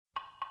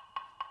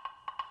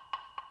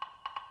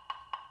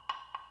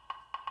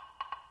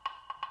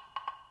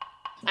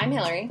I'm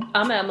Hillary.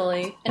 I'm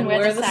Emily. And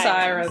we're the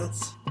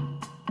Sirens.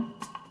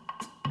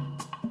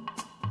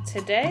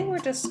 Today we're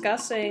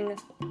discussing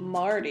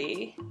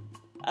Marty,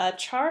 a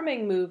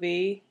charming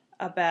movie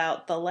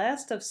about the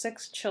last of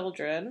 6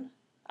 children,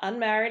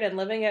 unmarried and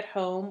living at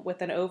home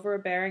with an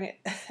overbearing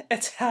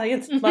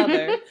Italian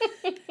mother.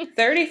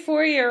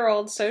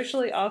 34-year-old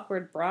socially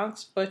awkward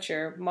Bronx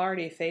butcher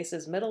Marty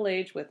faces middle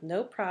age with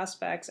no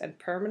prospects and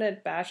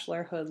permanent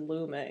bachelorhood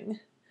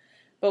looming.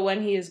 But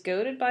when he is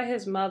goaded by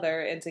his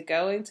mother into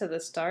going to the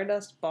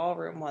Stardust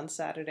Ballroom one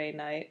Saturday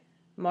night,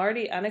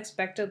 Marty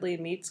unexpectedly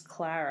meets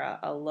Clara,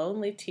 a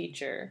lonely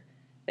teacher.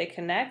 They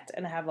connect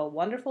and have a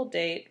wonderful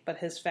date, but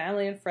his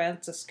family and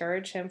friends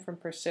discourage him from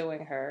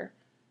pursuing her.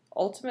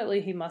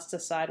 Ultimately, he must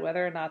decide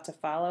whether or not to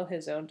follow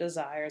his own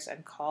desires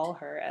and call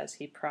her as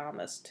he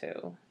promised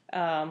to.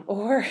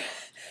 Or,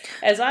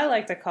 as I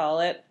like to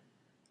call it,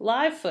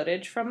 live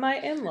footage from my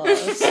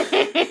in-laws.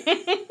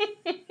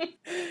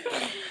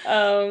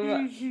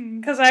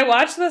 Because I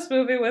watched this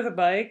movie with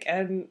Mike,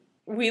 and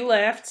we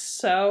laughed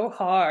so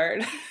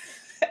hard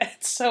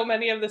at so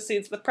many of the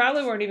scenes that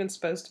probably weren't even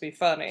supposed to be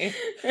funny.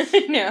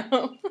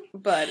 No.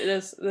 But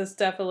this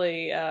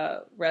definitely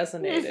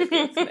resonated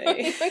with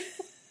me.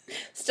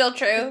 Still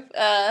true,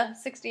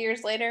 60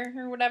 years later,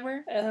 or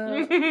whatever.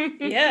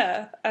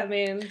 Yeah, I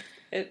mean,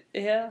 it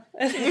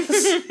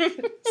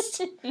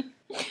is.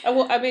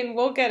 Well, I mean,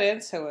 we'll get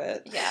into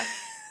it. Yeah.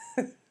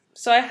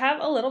 So I have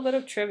a little bit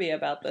of trivia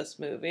about this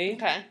movie.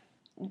 Okay.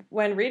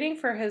 When reading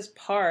for his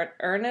part,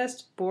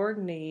 Ernest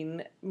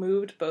Borgnine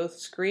moved both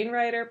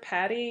screenwriter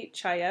Patty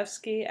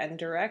Chayefsky and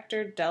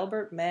director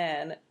Delbert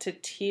Mann to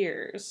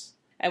tears.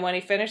 And when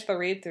he finished the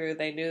read-through,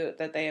 they knew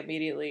that they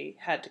immediately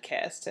had to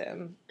cast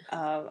him.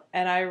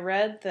 And I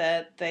read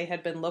that they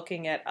had been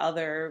looking at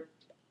other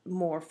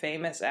more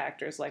famous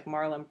actors like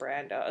Marlon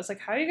Brando. I was like,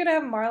 how are you going to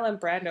have Marlon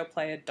Brando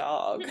play a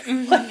dog?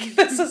 Like,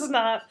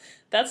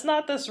 that's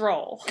not this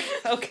role.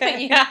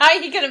 Okay? Yeah, how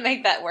are you going to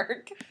make that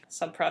work?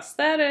 Some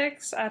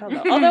prosthetics, I don't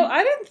know. Although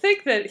I didn't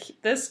think that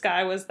this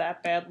guy was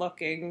that bad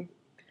looking.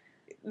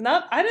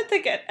 I didn't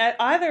think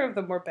either of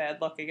them were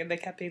bad looking, and they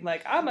kept being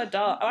like, I'm a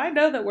dog. I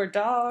know that we're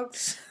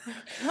dogs.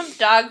 I'm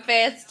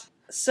dog-faced.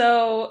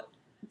 So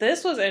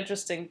this was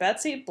interesting.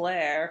 Betsy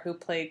Blair, who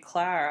played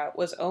Clara,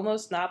 was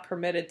almost not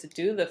permitted to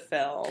do the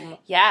film.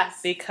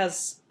 Yes.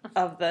 Because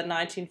of the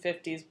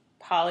 1950s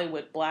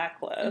Hollywood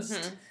blacklist.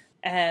 Mm-hmm.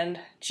 And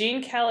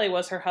Gene Kelly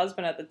was her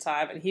husband at the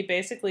time, and he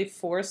basically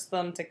forced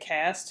them to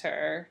cast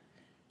her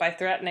by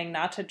threatening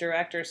not to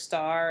direct or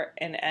star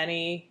in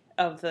any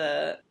of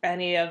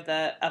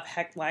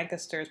Heck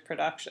Lancaster's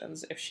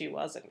productions if she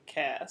wasn't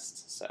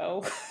cast.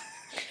 So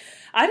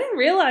I didn't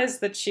realize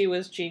that she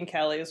was Gene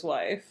Kelly's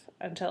wife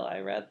until I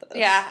read this.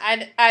 Yeah,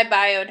 I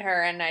bioed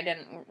her and I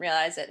didn't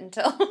realize it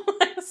until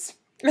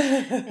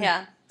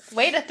yeah.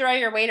 Way to throw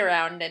your weight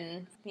around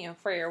and,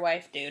 for your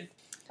wife, dude.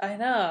 I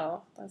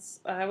know.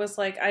 I was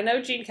like, I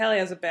know Gene Kelly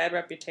has a bad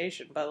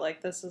reputation, but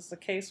like this is the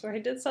case where he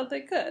did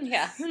something good.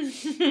 Yeah.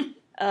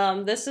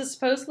 This is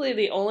supposedly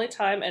the only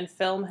time in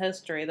film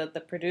history that the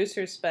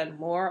producers spent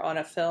more on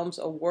a film's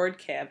award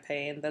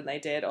campaign than they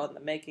did on the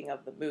making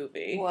of the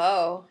movie.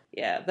 Whoa.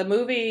 Yeah, the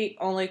movie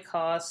only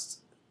cost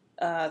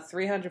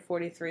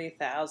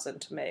 $343,000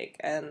 to make,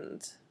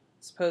 and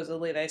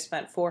supposedly they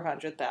spent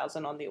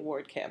 $400,000 on the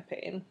award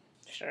campaign.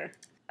 Sure.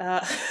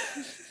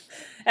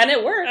 And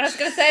it worked. I was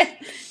going to say,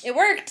 it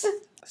worked.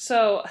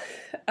 So,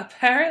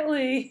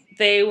 apparently,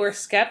 they were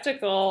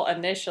skeptical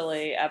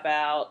initially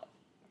about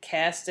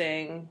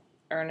casting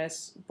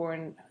Ernest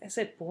Is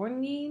it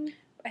Borgnine?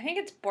 I think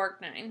it's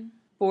Borgnine.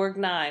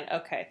 Borgnine.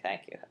 Okay,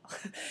 thank you.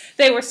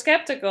 They were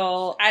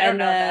skeptical. I don't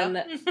know.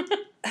 Then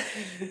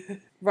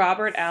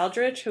Robert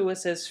Aldrich, who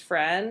was his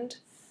friend,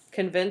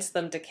 convinced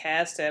them to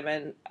cast him,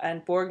 and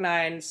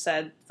Borgnine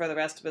said for the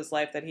rest of his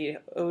life that he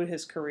owed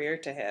his career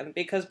to him,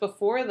 because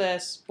before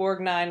this,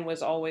 Borgnine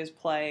was always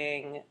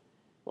playing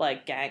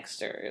like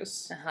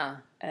gangsters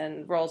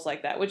and roles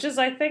like that, which is,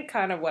 I think,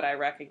 kind of what I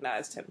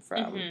recognized him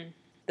from. Mm-hmm.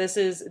 This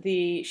is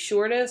the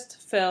shortest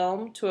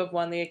film to have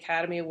won the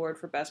Academy Award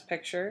for Best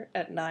Picture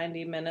at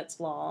 90 minutes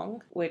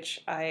long,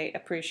 which I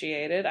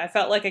appreciated. I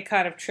felt like it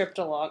kind of tripped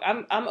along.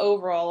 I'm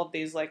over all of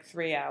these like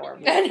 3-hour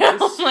movies. I know,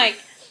 I'm like,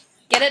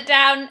 get it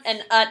down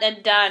and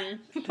done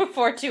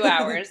before 2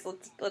 hours.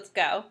 Let's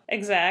go.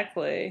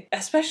 Exactly.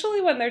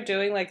 Especially when they're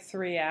doing like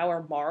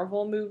 3-hour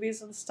Marvel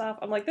movies and stuff.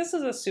 I'm like, this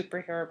is a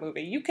superhero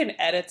movie. You can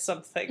edit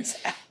some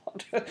things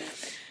out.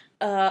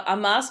 A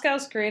Moscow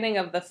screening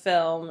of the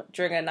film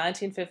during a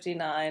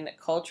 1959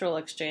 cultural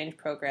exchange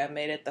program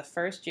made it the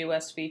first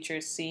U.S. feature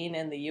seen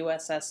in the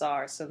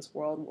USSR since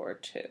World War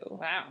II.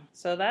 Wow.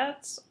 So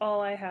that's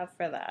all I have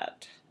for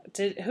that.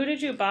 Who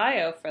did you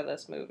bio for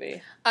this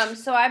movie?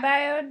 So I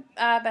bioed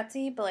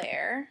Betsy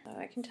Blair.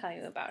 I can tell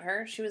you about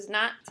her. She was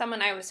not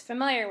someone I was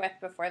familiar with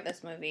before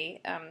this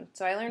movie,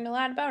 so I learned a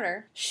lot about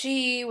her.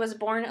 She was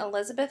born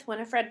Elizabeth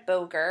Winifred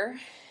Boger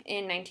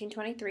in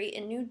 1923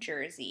 in New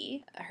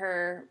Jersey.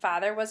 Her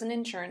father was an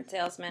insurance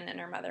salesman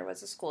and her mother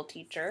was a school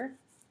teacher.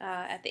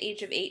 At the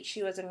age of 8,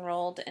 she was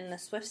enrolled in the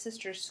Swift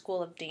Sisters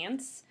School of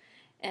Dance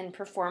and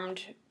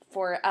performed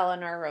for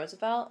Eleanor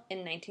Roosevelt in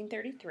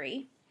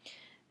 1933.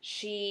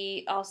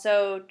 She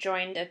also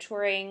joined a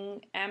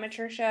touring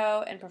amateur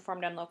show and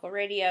performed on local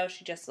radio.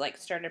 She just,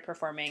 started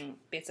performing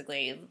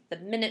basically the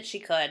minute she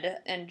could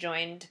and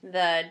joined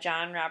the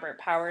John Robert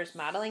Powers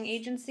modeling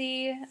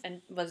agency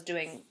and was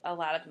doing a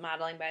lot of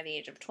modeling by the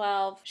age of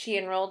 12. She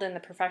enrolled in the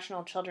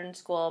professional children's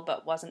school,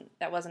 but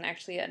that wasn't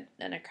actually an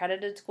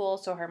accredited school,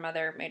 so her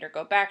mother made her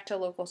go back to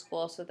local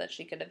school so that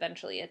she could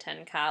eventually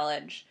attend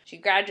college. She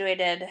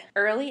graduated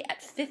early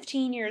at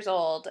 15 years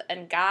old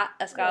and got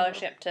a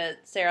scholarship to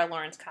Sarah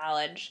Lawrence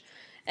College,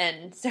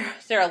 and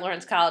Sarah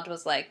Lawrence College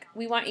was like,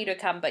 we want you to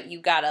come, but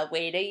you gotta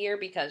wait a year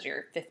because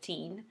you're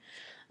 15.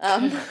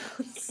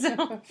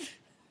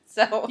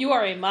 So you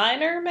are a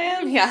minor,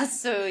 ma'am? Yeah,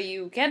 so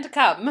you can't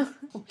come.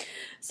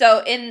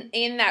 So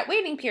in that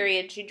waiting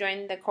period, she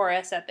joined the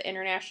chorus at the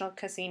International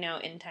Casino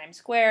in Times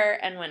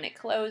Square, and when it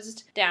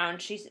closed down,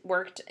 she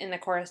worked in the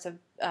chorus of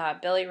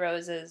Billy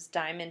Rose's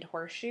Diamond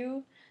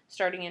Horseshoe,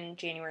 starting in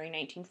January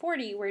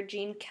 1940, where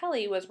Gene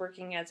Kelly was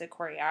working as a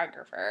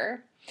choreographer.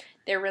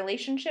 Their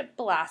relationship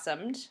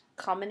blossomed,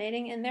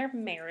 culminating in their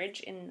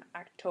marriage in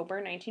October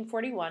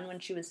 1941 when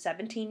she was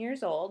 17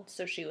 years old,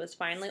 so she was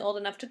finally old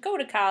enough to go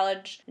to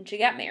college, and she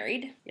got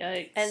married.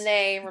 Yikes. And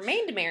they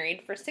remained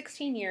married for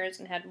 16 years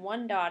and had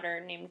one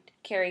daughter named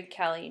Carrie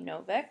Kelly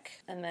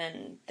Novick, and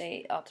then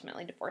they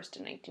ultimately divorced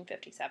in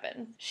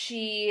 1957.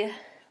 She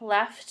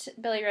left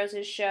Billy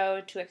Rose's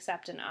show to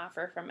accept an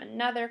offer from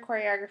another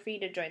choreography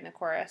to join the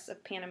chorus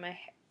of Panama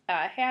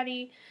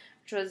Hattie,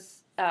 which was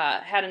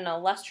had an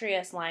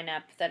illustrious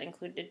lineup that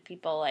included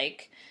people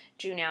like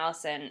June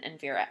Allison and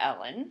Vera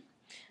Ellen.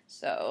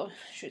 So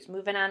she was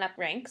moving on up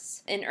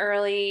ranks. In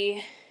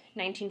early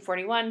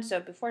 1941, so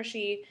before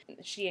she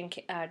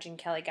and Gene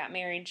Kelly got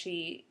married,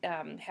 she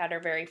had her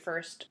very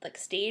first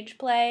stage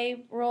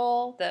play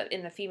role,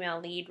 in the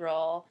female lead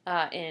role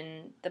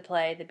in the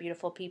play The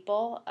Beautiful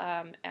People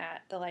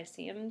at the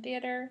Lyceum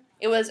Theater.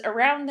 It was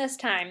around this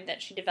time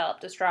that she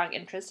developed a strong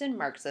interest in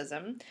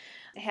Marxism,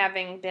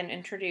 having been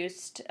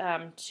introduced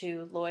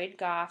to Lloyd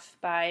Goff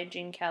by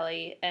Gene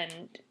Kelly,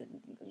 and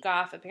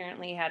Goff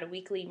apparently had a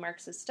weekly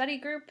Marxist study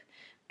group,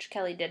 which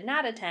Kelly did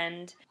not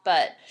attend,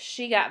 but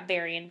she got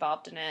very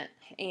involved in it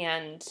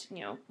and,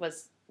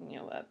 was,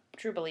 a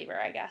true believer,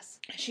 I guess.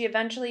 She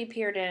eventually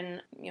appeared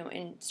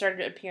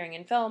started appearing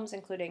in films,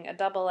 including A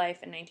Double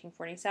Life in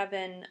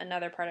 1947,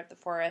 Another Part of the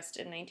Forest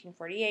in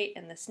 1948,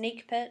 and The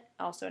Snake Pit,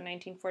 also in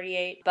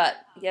 1948. But,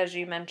 as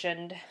you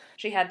mentioned,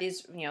 she had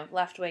these,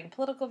 left-wing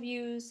political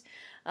views,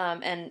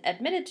 and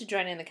admitted to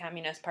joining the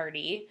Communist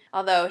Party,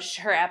 although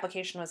her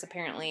application was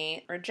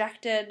apparently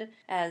rejected,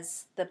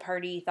 as the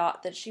party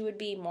thought that she would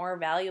be more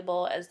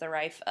valuable as the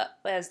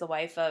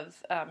wife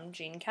of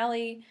Gene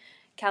Kelly.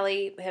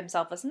 Kelly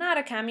himself was not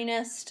a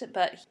communist,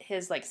 but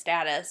his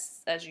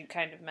status, as you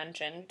kind of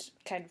mentioned,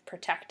 kind of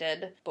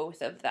protected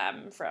both of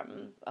them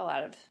from a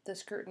lot of the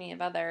scrutiny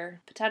of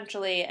other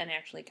potentially and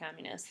actually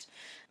communist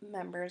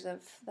members of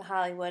the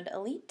Hollywood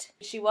elite.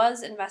 She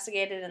was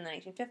investigated in the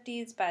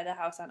 1950s by the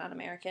House on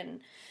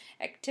Un-American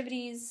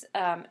Activities,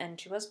 and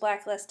she was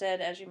blacklisted,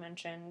 as you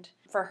mentioned,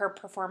 for her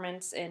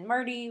performance in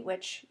Marty,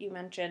 which you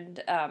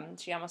mentioned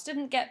she almost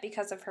didn't get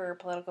because of her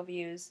political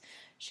views.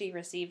 She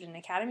received an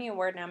Academy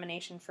Award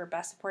nomination for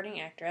Best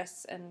Supporting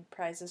Actress and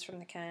prizes from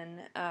the Cannes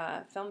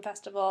Film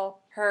Festival.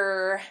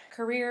 Her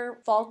career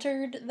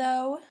faltered,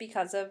 though,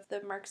 because of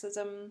the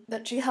Marxism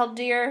that she held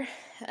dear,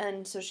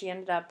 and so she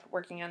ended up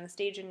working on the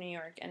stage in New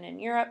York and in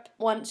Europe.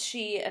 Once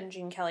she and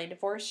Gene Kelly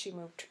divorced, she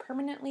moved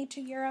permanently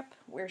to Europe,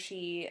 where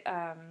she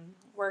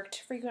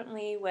worked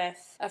frequently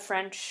with a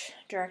French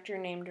director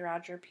named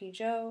Roger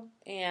Pijot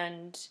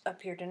and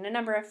appeared in a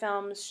number of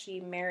films. She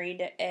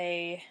married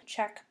a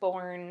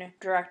Czech-born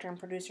director and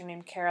producer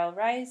named Karel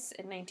Reiss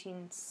in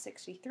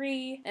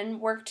 1963 and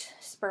worked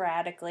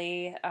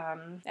sporadically.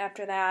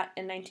 After that,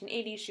 in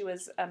 1980, she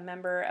was a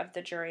member of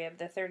the jury of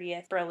the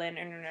 30th Berlin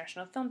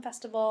International Film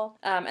Festival.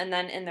 And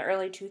then in the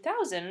early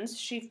 2000s,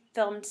 she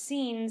filmed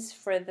scenes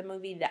for the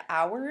movie The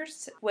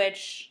Hours,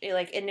 which,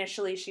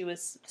 initially she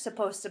was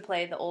supposed to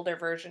play the older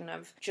version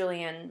of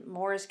Julianne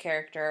Moore's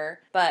character,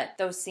 but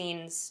those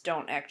scenes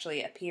don't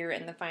actually appear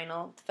in the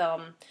final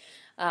film,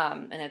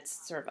 and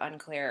it's sort of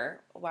unclear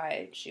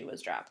why she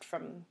was dropped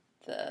from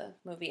the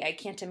movie. I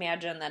can't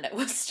imagine that it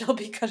was still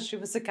because she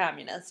was a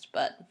communist,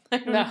 but I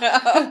don't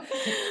know.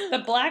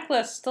 The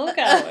blacklist still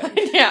going.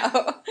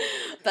 No.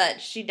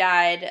 But she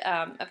died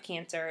of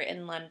cancer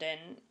in London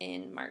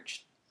in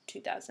March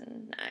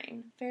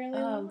 2009.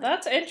 Fairly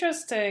that's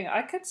interesting.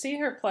 I could see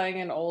her playing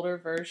an older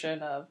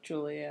version of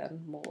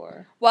Julianne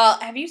Moore. Well,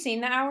 have you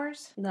seen The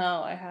Hours?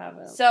 No, I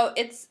haven't. So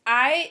it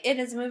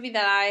is a movie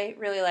that I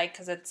really like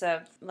because it's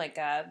a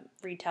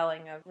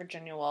retelling of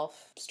Virginia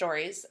Woolf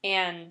stories,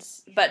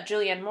 but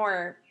Julianne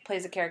Moore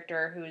plays a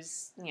character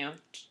who's,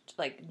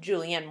 like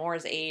Julianne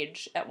Moore's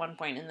age at one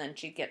point, and then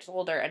she gets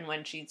older, and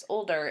when she's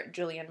older,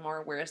 Julianne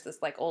Moore wears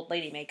this, like, old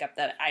lady makeup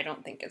that I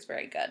don't think is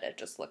very good. It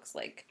just looks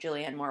like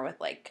Julianne Moore with,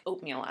 like,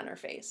 oatmeal on her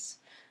face.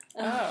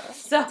 Oh.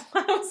 So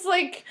I was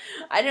like,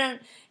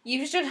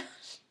 you should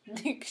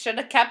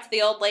have kept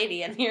the old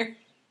lady in here.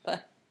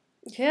 But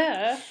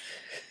yeah.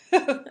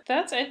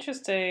 That's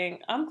interesting.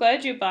 I'm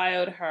glad you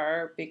bioed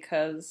her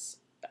because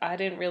I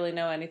didn't really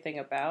know anything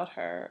about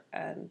her.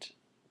 And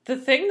the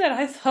thing that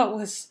I thought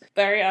was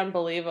very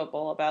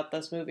unbelievable about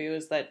this movie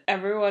was that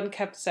everyone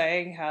kept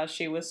saying how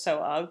she was so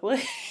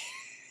ugly.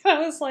 I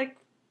was like,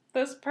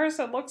 this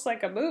person looks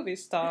like a movie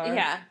star.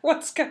 Yeah.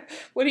 What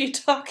are you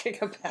talking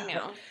about?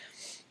 No.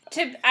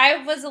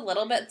 I was a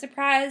little bit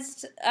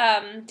surprised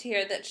to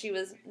hear that she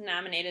was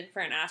nominated for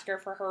an Oscar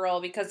for her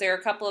role, because there were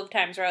a couple of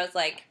times where I was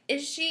like,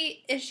 is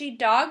she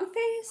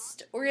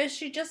dog-faced? Or is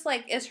she just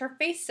like, is her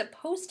face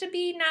supposed to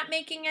be not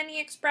making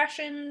any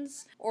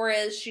expressions? Or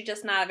is she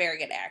just not a very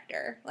good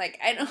actor? Like,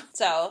 I don't...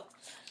 So,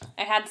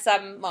 I had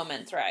some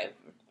moments where I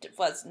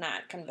was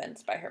not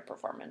convinced by her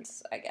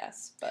performance, I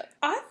guess, but...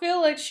 I feel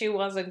like she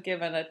wasn't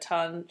given a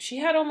ton. She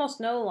had almost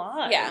no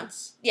lines. Yeah.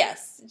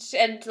 Yes.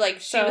 And,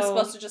 like, she was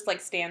supposed to just, like,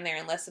 stand there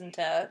and listen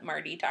to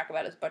Marty talk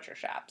about his butcher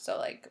shop. So,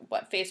 like,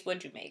 what face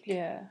would you make?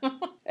 Yeah.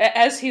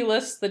 As he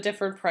lists the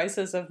different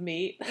prices of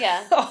meat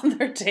on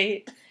their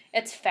date.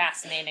 It's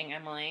fascinating,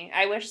 Emily.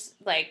 I wish,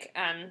 like,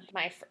 on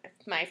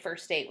my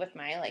first date with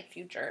my, like,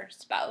 future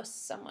spouse,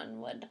 someone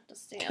would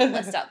just,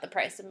 list out the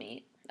price of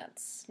meat.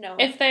 That's no...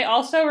 If they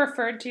also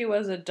referred to you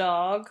as a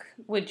dog,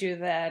 would you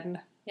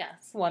then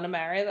want to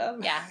marry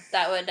them? Yeah,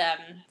 that would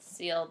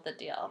seal the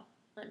deal,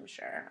 I'm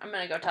sure. I'm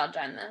going to go tell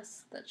Jen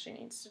that she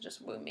needs to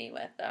just woo me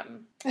with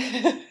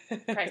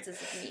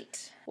prices of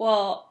meat.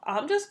 Well,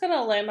 I'm just going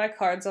to lay my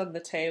cards on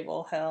the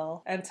table,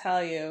 Hill, and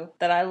tell you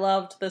that I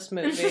loved this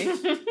movie.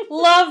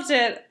 Loved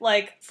it,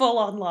 like, full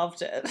on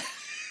loved it.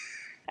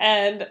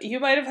 And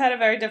you might have had a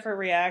very different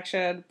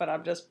reaction, but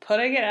I'm just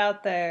putting it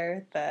out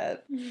there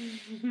that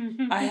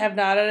I have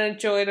not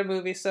enjoyed a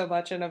movie so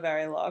much in a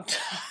very long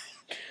time.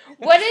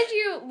 What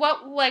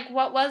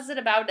was it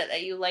about it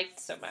that you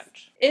liked so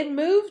much? It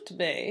moved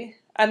me.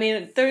 I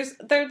mean, there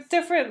are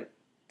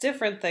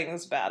different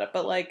things about it,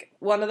 but, like,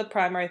 one of the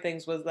primary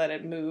things was that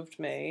it moved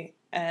me.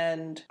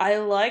 And I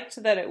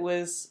liked that it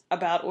was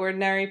about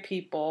ordinary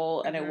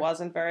people, and it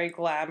wasn't very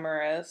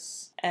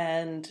glamorous.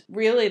 And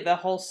really, the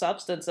whole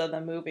substance of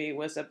the movie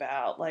was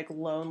about, like,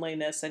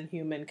 loneliness and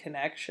human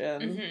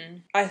connection. Mm-hmm.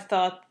 I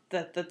thought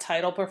that the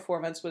title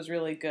performance was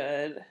really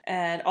good.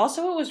 And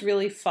also, it was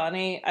really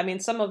funny. I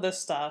mean, some of this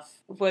stuff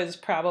was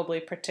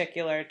probably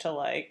particular to,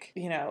 like,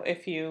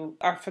 if you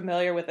are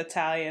familiar with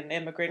Italian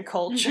immigrant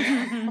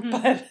culture.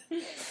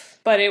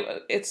 But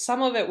it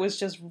some of it was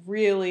just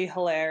really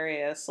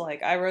hilarious.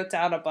 Like, I wrote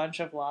down a bunch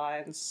of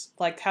lines,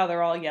 like how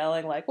they're all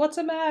yelling, like, "What's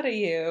the matter,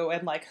 you?"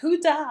 And, like, "Who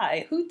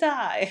die? Who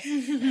die?"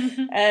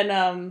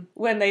 And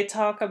when they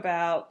talk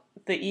about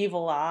the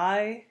evil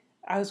eye,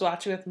 I was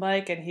watching with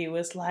Mike, and he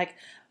was like,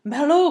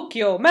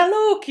 "Malocchio,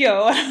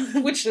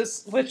 Malocchio," which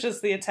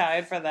is the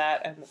Italian for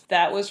that, and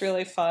that was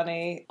really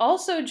funny.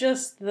 Also,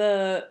 just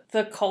the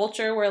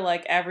culture where,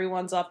 like,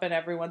 everyone's up in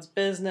everyone's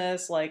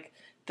business, like,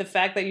 the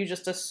fact that you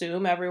just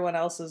assume everyone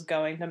else is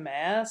going to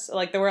Mass.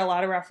 Like, there were a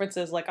lot of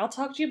references, like, I'll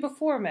talk to you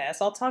before Mass,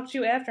 I'll talk to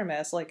you after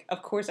Mass. Like,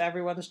 of course,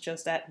 everyone's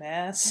just at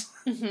Mass.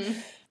 Mm-hmm.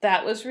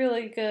 That was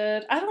really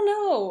good. I don't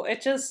know.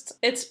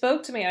 It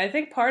spoke to me. And I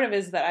think part of it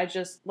is that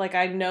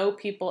I know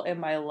people in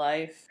my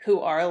life who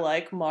are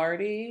like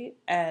Marty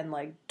and,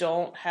 like,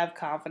 don't have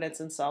confidence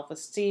and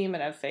self-esteem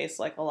and have faced,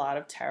 like, a lot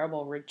of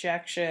terrible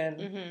rejection.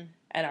 Mm-hmm.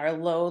 And are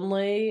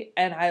lonely,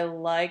 and I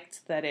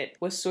liked that it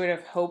was sort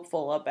of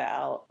hopeful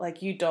about,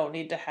 like, you don't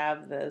need to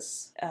have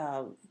this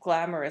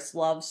glamorous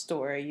love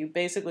story. You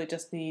basically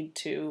just need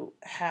to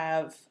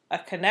have a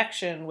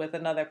connection with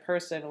another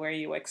person where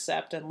you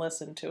accept and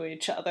listen to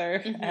each other,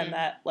 and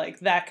that, like,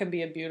 that can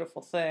be a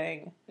beautiful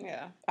thing.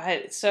 Yeah.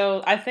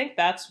 So I think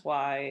that's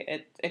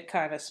why it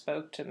kind of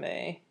spoke to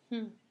me.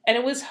 And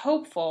it was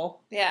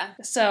hopeful. Yeah.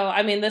 So,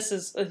 I mean, this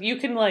is... You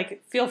can,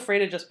 like, feel free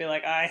to just be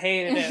like, I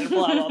hated it, and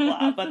blah, blah,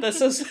 blah. But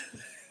this is...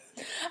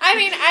 I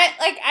mean,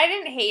 I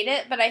didn't hate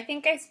it, but I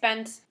think I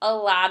spent a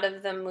lot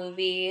of the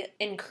movie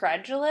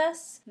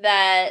incredulous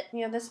that,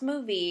 this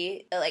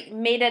movie, like,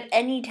 made at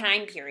any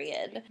time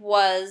period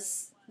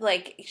was,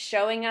 like,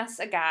 showing us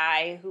a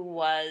guy who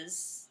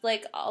was...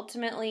 like,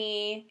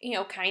 ultimately,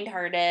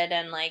 kind-hearted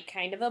and, like,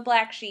 kind of a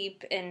black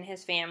sheep in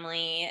his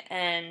family.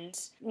 And,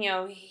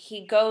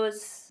 he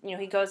goes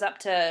up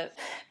to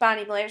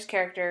Bonnie Blair's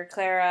character,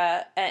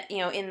 Clara,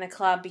 in the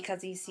club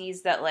because he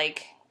sees that,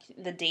 like,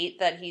 the date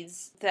that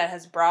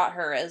has brought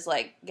her is,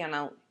 like,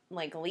 gonna,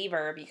 like, leave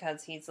her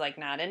because he's, like,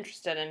 not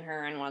interested in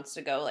her and wants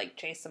to go, like,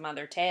 chase some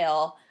other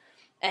tail.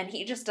 And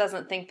he just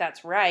doesn't think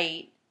that's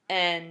right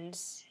and,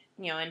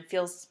 and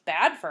feels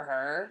bad for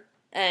her.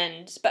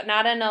 but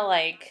not in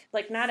a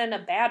not in a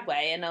bad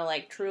way, in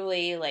a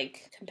truly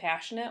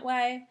compassionate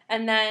way.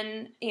 And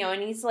then,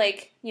 and he's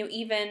like,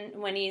 even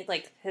when he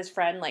his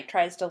friend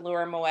tries to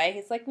lure him away,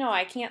 he's like, no,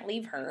 I can't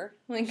leave her.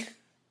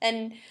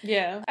 And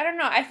yeah, I don't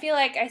know, I feel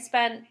like I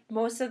spent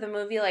most of the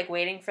movie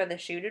waiting for the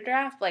shoe to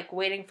drop,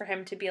 waiting for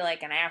him to be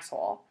an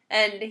asshole.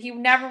 And he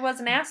never was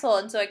an asshole,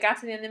 and so it got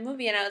to the end of the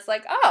movie and I was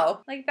like,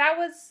 oh, that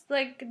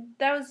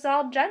was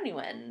all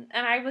genuine,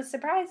 and I was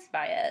surprised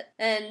by it.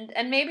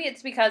 And maybe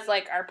it's because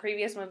our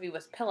previous movie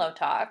was Pillow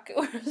Talk.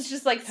 It was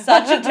just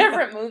such a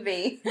different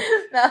movie.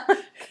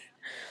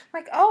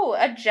 Oh,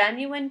 a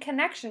genuine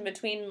connection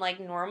between,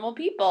 normal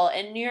people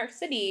in New York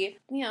City.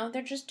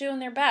 They're just doing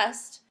their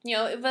best.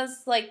 It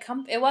was,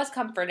 it was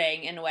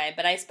comforting in a way,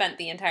 but I spent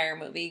the entire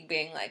movie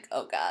being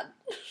oh, God.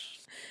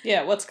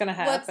 Yeah, what's gonna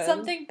happen? What's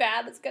something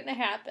bad that's gonna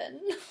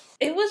happen?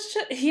 It was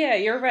just, yeah,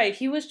 you're right.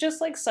 He was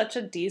just, such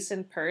a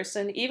decent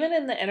person, even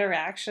in the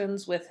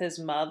interactions with his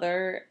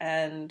mother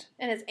and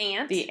his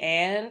aunt. The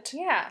aunt.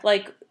 Yeah.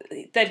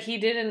 That he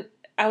didn't,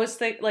 I was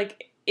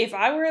if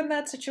I were in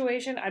that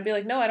situation, I'd be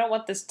no, I don't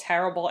want this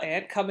terrible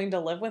aunt coming to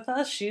live with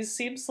us. She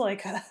seems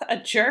like a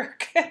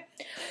jerk.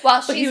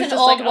 Well, she's an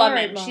old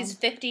woman. Right, she's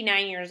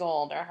 59 years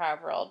old, or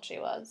however old she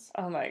was.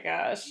 Oh my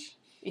gosh.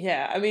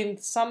 Yeah, I mean,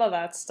 some of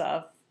that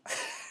stuff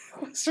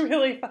was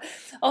really fun.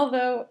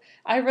 Although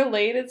I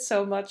related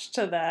so much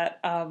to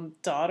that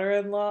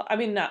daughter-in-law. I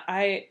mean,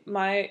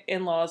 my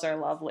in-laws are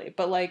lovely,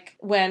 but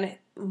when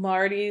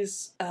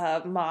Marty's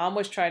mom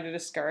was trying to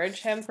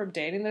discourage him from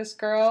dating this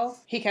girl,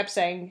 he kept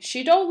saying,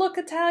 "She don't look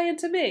Italian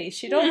to me.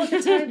 She don't look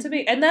Italian to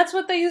me." And that's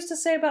what they used to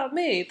say about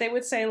me. They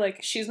would say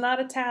 "She's not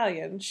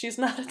Italian. She's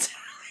not Italian."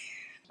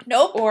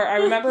 Nope. Or I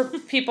remember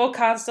people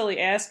constantly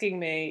asking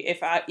me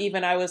if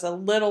I was a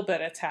little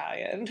bit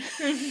Italian.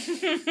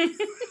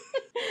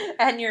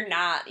 And you're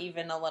not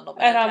even a little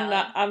bit and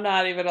Italian. I'm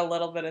not even a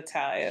little bit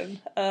Italian.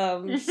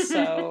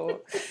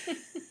 So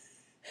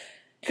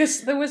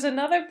because there was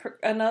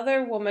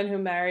another woman who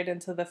married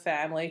into the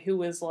family who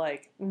was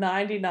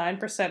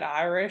 99%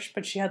 Irish,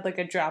 but she had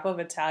a drop of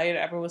Italian.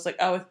 Everyone was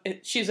 "Oh,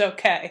 she's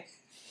okay.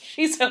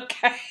 She's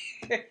okay."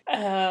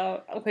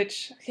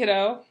 Which,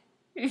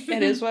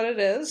 it is what it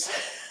is.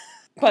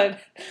 But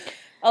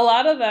a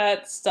lot of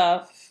that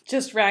stuff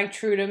just rang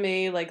true to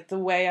me, the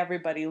way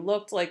everybody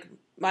looked.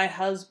 My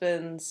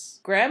husband's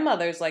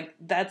grandmother's,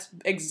 that's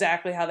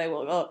exactly how they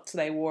looked.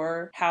 They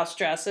wore house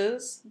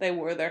dresses, they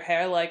wore their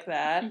hair like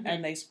that, mm-hmm.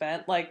 and they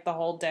spent, the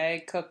whole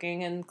day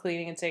cooking and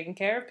cleaning and taking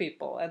care of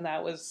people, and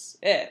that was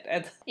it.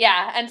 And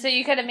yeah, and so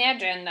you could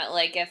imagine that,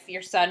 if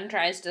your son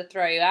tries to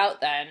throw you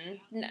out then,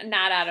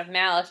 not out of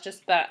malice,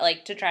 just but,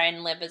 to try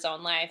and live his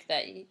own life,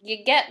 that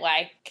you get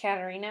why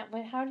Katerina,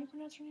 how do you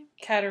pronounce her name?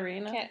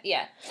 Katerina?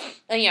 Yeah.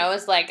 And,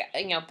 was,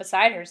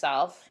 beside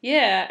herself.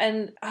 Yeah,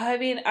 and, I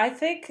mean, I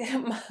think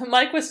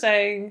Mike was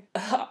saying,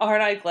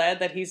 aren't I glad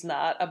that he's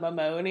not a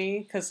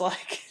Mamoni? Because,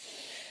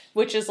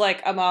 which is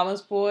a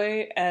mama's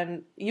boy.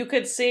 And you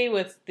could see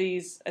with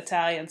these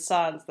Italian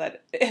sons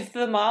that if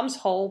the mom's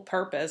whole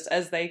purpose,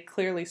 as they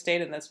clearly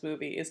state in this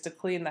movie, is to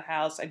clean the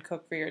house and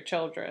cook for your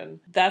children,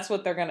 that's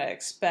what they're going to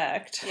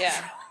expect.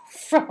 Yeah.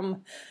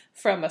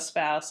 From a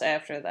spouse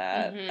after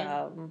that.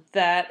 Mm-hmm.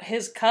 That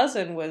his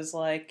cousin was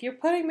 "You're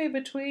putting me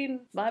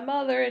between my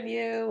mother and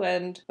you,"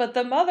 but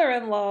the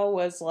mother-in-law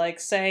was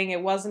saying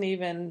it wasn't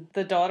even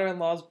the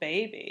daughter-in-law's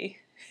baby.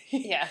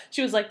 Yeah.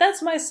 She was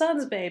 "That's my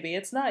son's baby.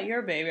 It's not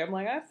your baby." I'm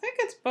I think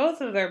it's both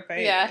of their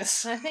babies. Yeah,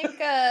 I think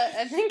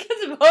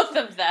it's both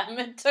of them.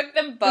 It took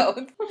them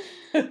both.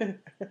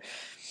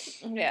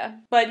 Yeah.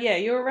 But yeah,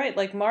 you were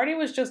right. Marty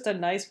was just a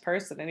nice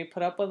person and he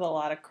put up with a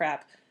lot of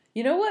crap.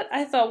 You know what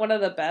I thought one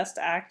of the best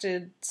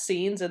acted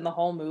scenes in the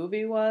whole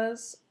movie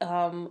was?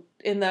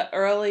 In the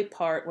early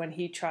part when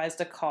he tries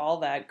to call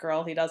that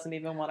girl he doesn't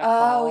even want to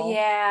call. Oh,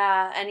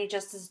 yeah. And he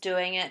just is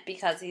doing it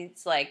because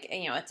he's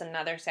it's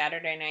another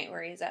Saturday night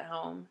where he's at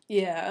home.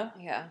 Yeah.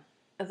 Yeah.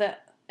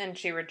 And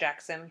she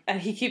rejects him.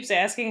 And he keeps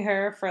asking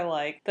her for,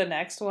 the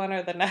next one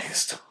or the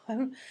next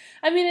one.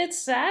 I mean,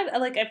 it's sad.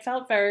 It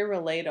felt very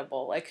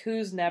relatable.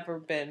 Who's never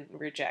been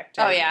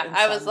rejected? Oh, yeah.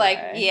 I was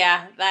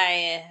yeah,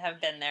 I have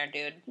been there,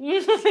 dude.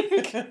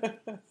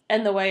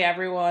 And the way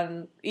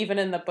everyone, even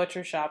in the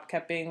butcher shop,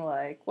 kept being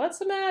 "What's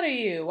the matter,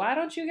 you? Why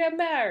don't you get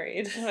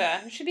married?"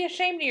 Yeah, you should be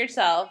ashamed of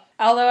yourself.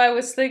 Although I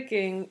was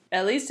thinking,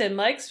 at least in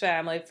Mike's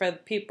family, for the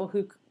people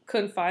who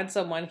couldn't find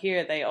someone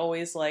here, they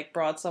always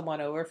brought someone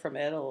over from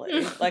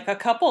Italy. A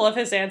couple of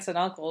his aunts and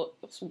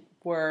uncles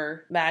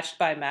were matched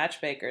by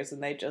matchmakers,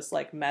 and they just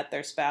met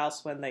their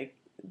spouse when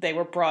they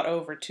were brought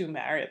over to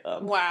marry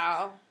them.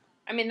 Wow.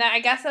 I mean, I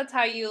guess that's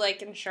how you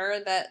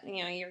ensure that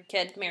your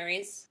kid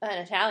marries an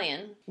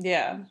Italian.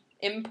 Yeah.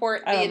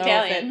 Import the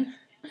Italian.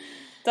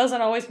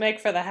 Doesn't always make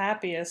for the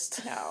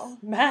happiest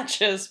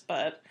matches,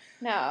 but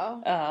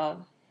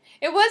no.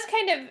 It was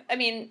kind of, I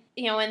mean,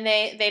 when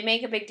they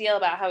make a big deal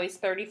about how he's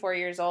 34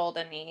 years old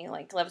and he,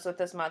 like, lives with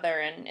his mother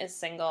and is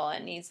single,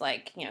 and he's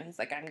like,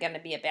 I'm going to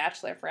be a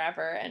bachelor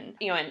forever, and,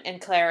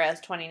 and Clara is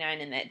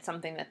 29, and it's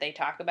something that they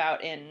talk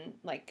about in,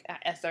 like,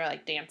 as they're,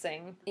 like,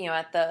 dancing,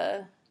 at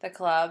the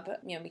club,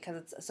 because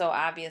it's so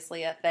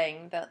obviously a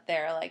thing that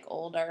they're, like,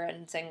 older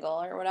and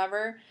single or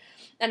whatever.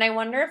 And I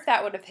wonder if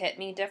that would have hit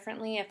me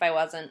differently if I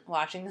wasn't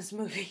watching this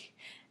movie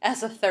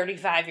as a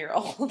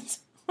 35-year-old.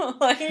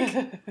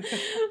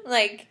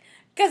 like,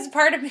 because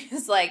part of me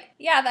is like,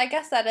 yeah, I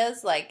guess that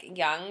is, like,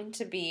 young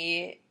to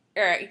be,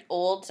 or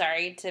old,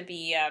 sorry, to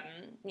be,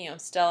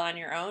 still on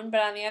your own.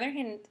 But on the other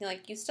hand,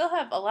 like, you still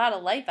have a lot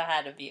of life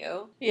ahead of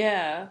you.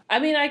 Yeah. I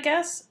mean, I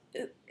guess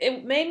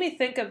it made me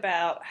think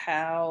about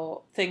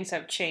how things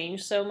have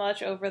changed so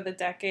much over the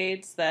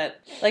decades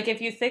that, like, if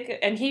you think,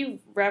 and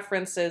he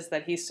references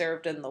that he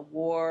served in the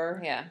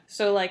war. Yeah.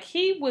 So, like,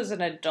 he was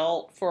an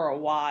adult for a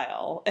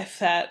while. If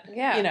that,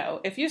 Yeah.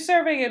 If you're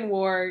serving in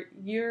war,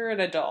 you're an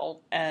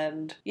adult.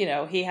 And,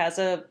 he has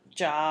a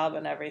job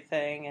and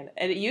everything. And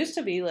it used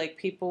to be, like,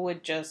 people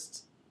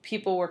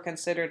were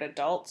considered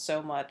adults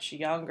so much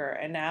younger,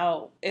 and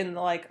now in,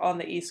 like, on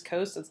the East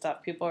Coast and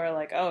stuff, people are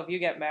like, oh, if you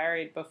get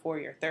married before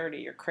you're 30,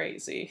 you're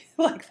crazy.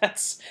 Like,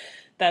 that's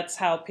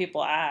how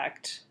people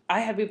act. I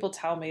had people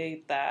tell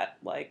me that,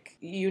 like,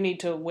 you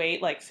need to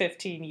wait, like,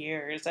 15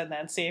 years and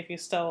then see if you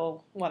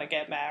still want to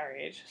get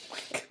married.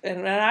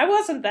 And I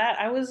wasn't that.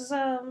 I was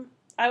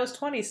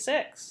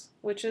 26.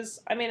 Which is,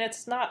 I mean,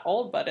 it's not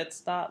old, but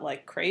it's not,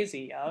 like,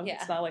 crazy young. Yeah.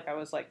 It's not like I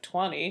was, like,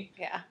 20.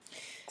 Yeah.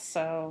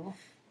 So...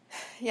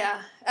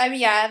 Yeah. I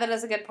mean, yeah, that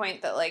is a good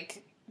point that,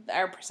 like,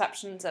 our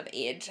perceptions of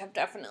age have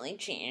definitely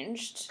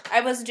changed. I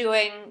was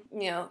doing,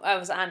 I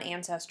was on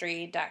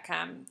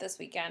Ancestry.com this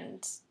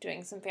weekend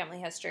doing some family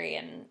history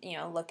and,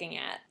 looking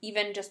at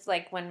even just,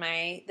 like, when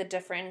the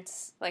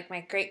difference, like, my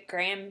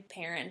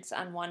great-grandparents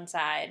on one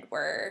side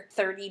were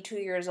 32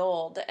 years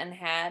old and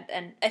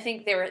I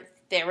think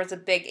there was a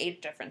big age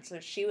difference.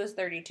 So she was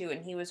 32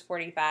 and he was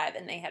 45,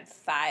 and they had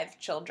 5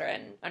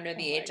 children under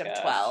the age of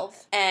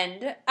 12.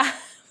 And I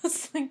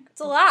was like,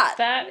 it's a lot.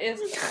 That is,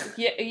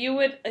 yeah, you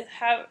would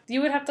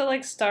have to,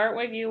 like, start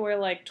when you were,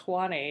 like,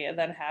 20 and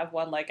then have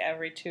one, like,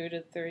 every 2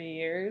 to 3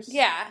 years.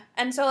 Yeah.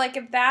 And so, like,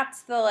 if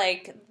that's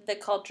the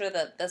culture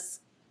that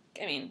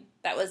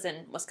that was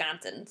in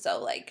Wisconsin,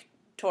 so, like,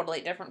 totally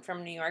different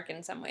from New York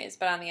in some ways.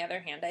 But on the other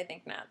hand, I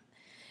think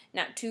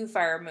not too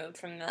far removed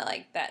from the,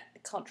 like, that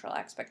cultural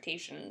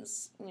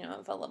expectations,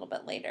 of a little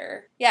bit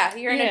later. Yeah,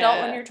 you're an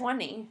adult when you're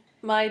 20.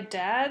 My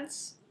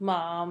dad's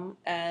mom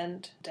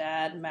and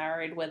dad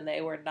married when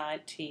they were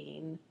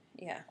 19.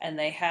 Yeah. And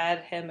they had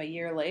him a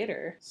year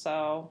later.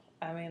 So,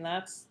 I mean,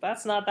 that's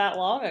not that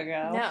long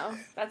ago. No.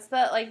 That's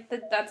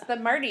the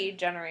Marty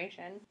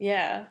generation.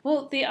 Yeah.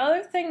 Well, the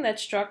other thing that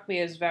struck me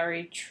as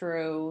very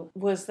true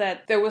was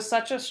that there was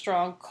such a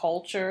strong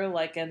culture,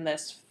 like, in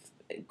this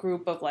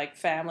group of, like,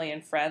 family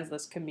and friends,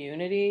 this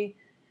community,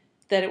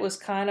 that it was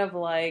kind of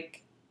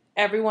like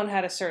everyone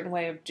had a certain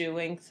way of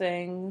doing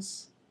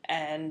things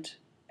and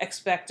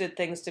expected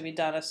things to be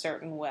done a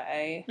certain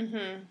way.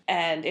 Mm-hmm.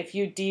 And if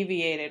you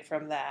deviated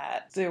from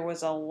that, there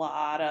was a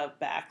lot of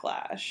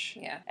backlash.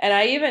 Yeah. And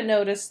I even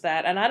noticed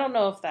that, and I don't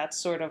know if that's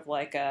sort of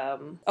like a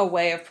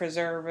way of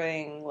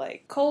preserving,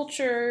 like,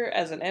 culture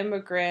as an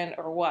immigrant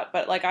or what,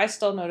 but, like, I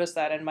still notice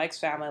that in Mike's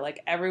family,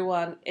 like,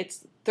 everyone,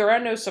 there are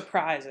no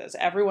surprises.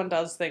 Everyone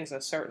does things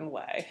a certain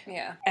way.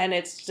 Yeah. And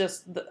it's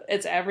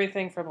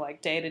everything from,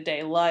 like,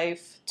 day-to-day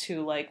life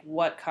to, like,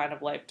 what kind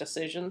of life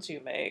decisions you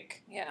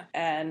make. Yeah.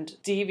 And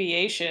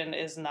deviation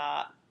is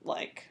not,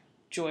 like,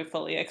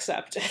 joyfully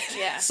accepted.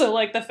 Yeah. So,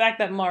 like, the fact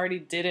that Marty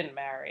didn't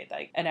marry,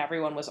 like, and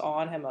everyone was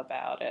on him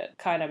about it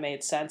kind of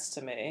made sense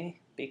to me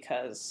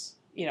because,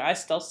 I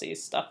still see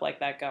stuff like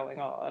that going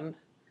on.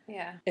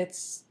 Yeah.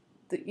 It's...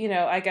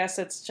 I guess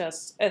it's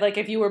just, like,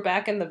 if you were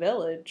back in the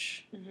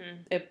village,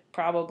 mm-hmm. It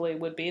probably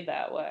would be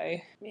that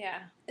way. Yeah.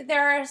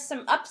 There are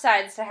some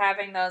upsides to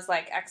having those,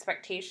 like,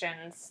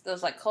 expectations,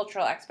 those, like,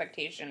 cultural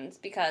expectations,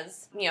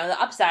 because,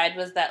 the upside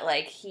was that,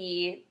 like,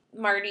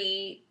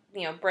 Marty,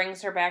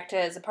 brings her back to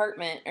his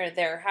apartment or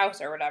their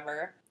house or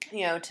whatever,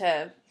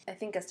 to... I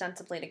think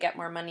ostensibly to get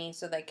more money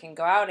so they can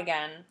go out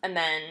again. And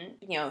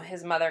then,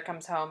 his mother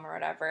comes home or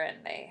whatever and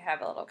they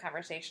have a little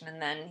conversation.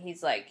 And then he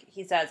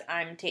says,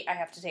 I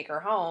have to take her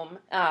home.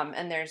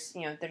 And there's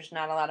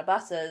not a lot of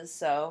buses.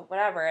 So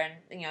whatever. And,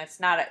 it's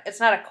not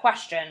a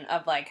question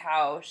of, like,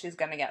 how she's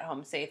going to get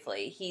home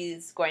safely.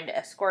 He's going to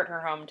escort her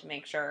home to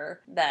make sure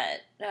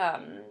that,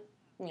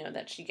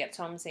 that she gets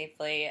home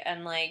safely.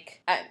 And,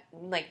 like,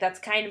 that's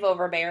kind of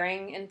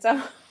overbearing in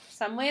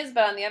some ways,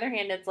 but on the other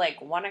hand, it's,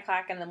 like,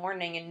 1:00 in the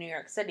morning in New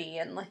York City,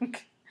 and,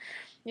 like,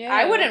 yeah.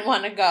 I wouldn't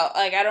want to go,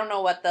 like, I don't know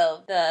what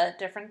the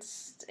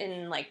difference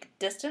in, like,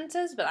 distance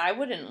is, but I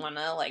wouldn't want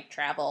to, like,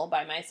 travel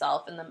by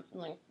myself in the,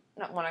 like,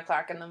 not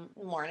 1:00 in the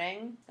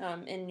morning,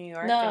 in New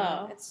York.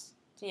 No. And it's,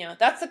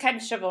 that's the kind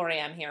of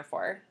chivalry I'm here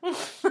for.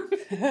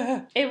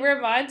 It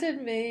reminded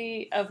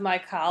me of my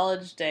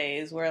college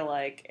days where,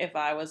 like, if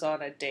I was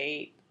on a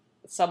date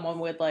someone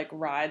would like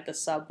ride the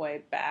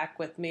subway back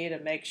with me to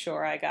make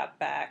sure I got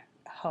back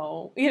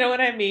home. You know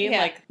what I mean?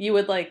 Yeah. Like you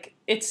would like,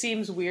 it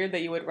seems weird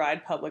that you would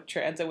ride public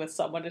transit with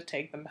someone to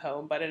take them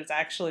home, but it's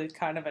actually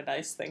kind of a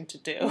nice thing to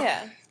do.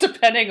 Yeah.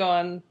 Depending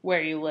on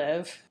where you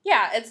live.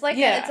 Yeah, it's like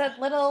Yeah. it's a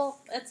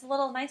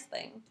little nice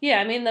thing. Yeah,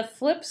 I mean the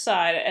flip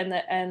side,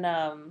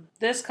 and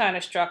this kind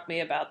of struck me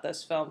about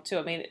this film too.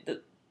 I mean,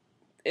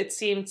 it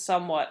seemed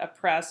somewhat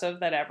oppressive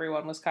that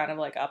everyone was kind of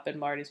like up in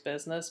Marty's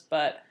business,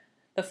 but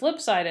the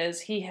flip side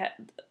is he had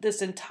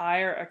this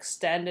entire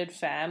extended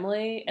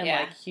family and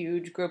like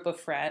huge group of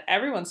friends.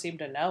 Everyone seemed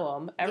to know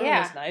him.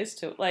 Everyone was nice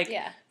to him. Like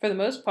for the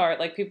most part,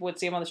 like people would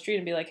see him on the street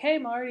and be like, "Hey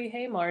Marty,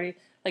 hey Marty."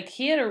 Like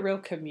he had a real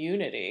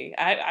community.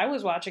 I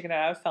was watching it and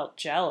I felt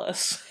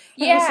jealous.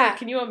 Yeah. I was like,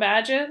 can you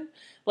imagine?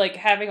 Like,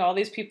 having all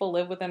these people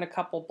live within a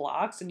couple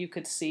blocks and you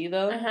could see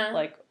them,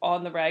 like,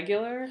 on the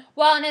regular.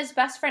 Well, and his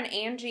best friend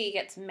Angie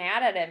gets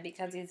mad at him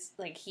because he's,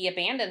 like, he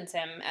abandons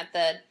him at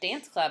the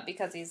dance club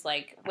because he's,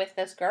 like, with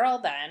this girl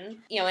then.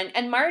 You know,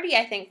 and Marty,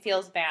 I think,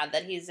 feels bad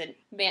that he's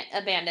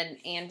abandoned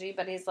Angie,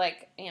 but he's,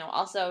 like, you know,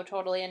 also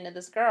totally into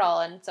this girl.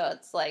 And so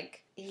it's,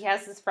 like, he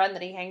has this friend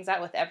that he hangs out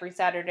with every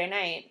Saturday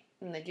night.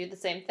 And they do the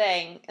same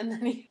thing, and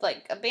then he,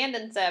 like,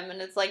 abandons him, and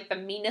it's, like, the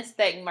meanest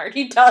thing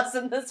Marty does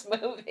in this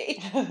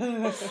movie.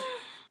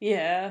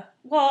 Yeah.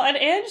 Well, and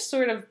Ange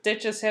sort of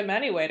ditches him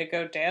anyway to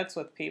go dance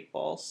with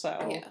people,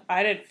 so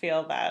I didn't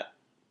feel that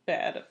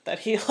bad that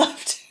he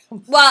left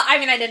him. Well, I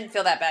mean, I didn't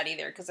feel that bad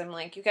either, because I'm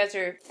like, you guys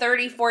are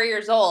 34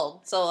 years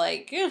old, so,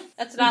 like,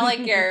 that's not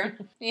like you're,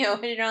 you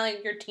know, you're not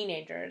like you're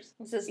teenagers.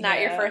 This is not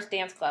your first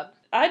dance club.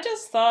 I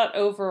just thought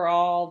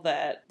overall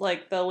that,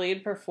 like, the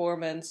lead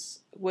performance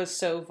was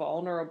so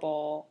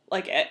vulnerable.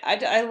 Like,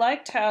 I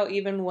liked how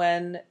even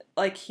when,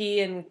 like, he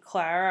and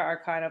Clara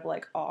are kind of,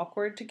 like,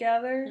 awkward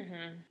together,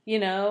 you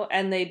know,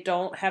 and they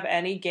don't have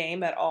any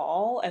game at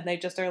all, and they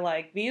just are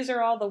like, these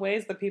are all the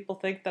ways that people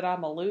think that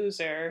I'm a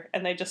loser,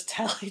 and they just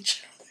tell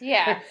each other.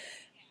 Yeah.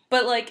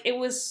 But, like, it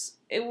was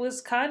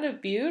kind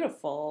of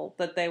beautiful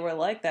that they were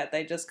like that.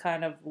 They just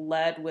kind of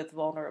led with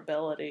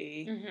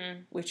vulnerability,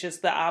 which is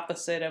the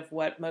opposite of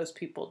what most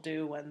people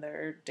do when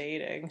they're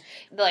dating.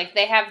 Like,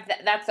 they have,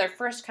 that's their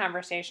first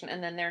conversation,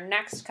 and then their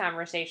next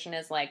conversation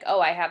is like,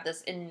 oh, I have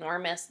this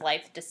enormous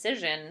life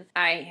decision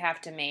I have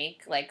to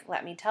make. Like,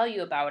 let me tell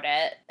you about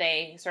it.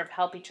 They sort of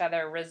help each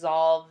other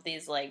resolve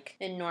these, like,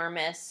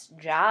 enormous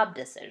job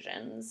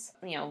decisions.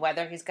 You know,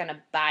 whether he's going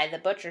to buy the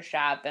butcher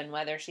shop and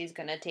whether she's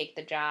going to take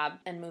the job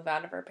and move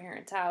out of her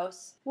parents'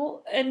 house.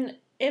 Well, and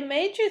it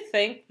made you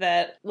think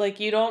that, like,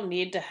 you don't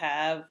need to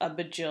have a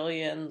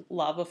bajillion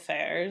love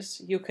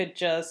affairs. You could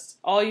just,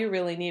 all you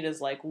really need is,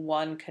 like,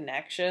 one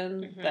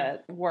connection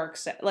that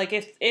works. Like,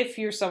 if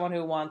you're someone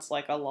who wants,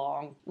 like, a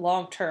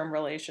long-term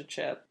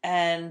relationship,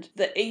 and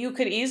you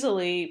could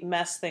easily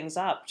mess things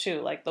up,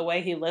 too. Like, the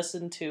way he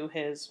listened to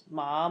his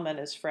mom and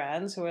his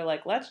friends who were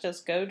like, let's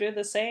just go do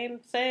the same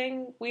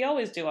thing we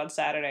always do on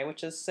Saturday,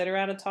 which is sit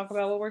around and talk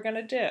about what we're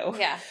gonna do.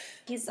 Yeah.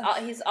 He's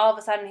all of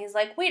a sudden, he's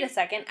like, wait a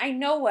second, I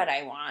know what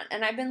I want,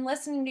 and I've been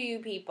listening to you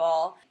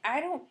people. I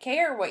don't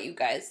care what you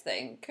guys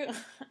think.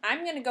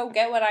 I'm gonna go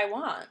get what I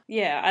want.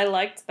 Yeah, I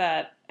liked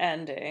that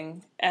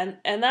ending. And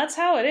that's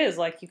how it is.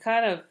 Like,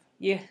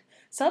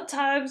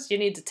 sometimes you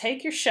need to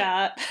take your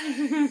shot.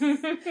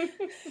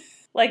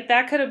 Like,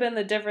 that could have been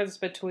the difference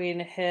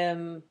between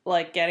him,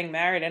 like, getting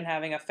married and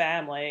having a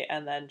family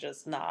and then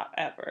just not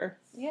ever.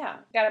 Yeah.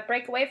 Gotta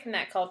break away from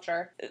that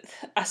culture.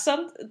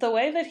 The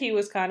way that he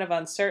was kind of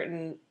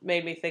uncertain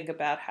made me think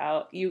about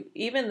how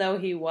even though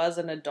he was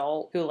an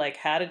adult who, like,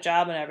 had a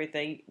job and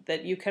everything,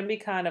 that you can be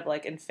kind of,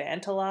 like,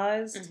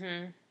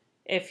 infantilized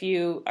if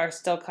you are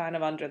still kind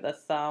of under the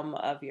thumb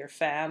of your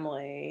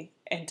family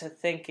into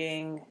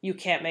thinking you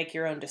can't make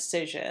your own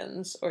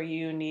decisions or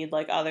you need,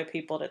 like, other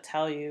people to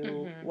tell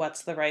you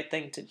what's the right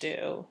thing to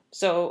do.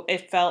 So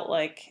it felt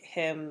like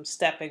him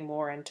stepping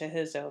more into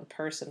his own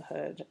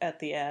personhood at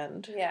the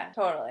end. Yeah,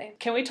 totally.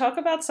 Can we talk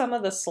about some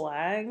of the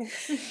slang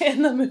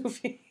in the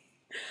movie?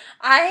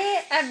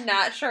 I am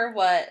not sure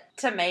what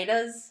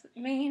tomatoes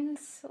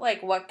means,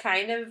 like what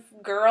kind of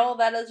girl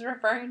that is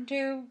referring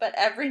to, but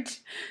every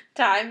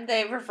time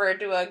they referred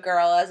to a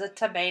girl as a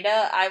tomato,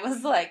 I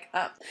was like,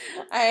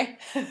 I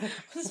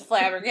was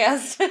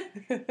flabbergasted.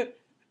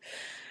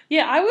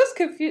 Yeah, I was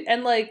confused,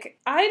 and, like,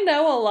 I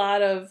know a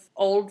lot of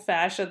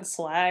old-fashioned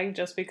slang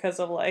just because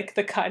of, like,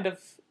 the kind of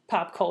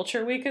pop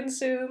culture we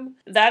consume.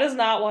 That is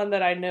not one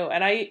that I knew,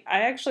 and I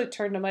actually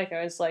turned to Mike,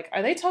 I was like,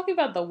 are they talking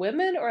about the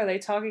women, or are they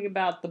talking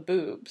about the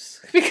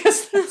boobs?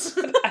 Because that's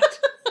what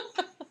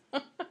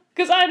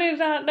because I did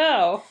not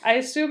know. I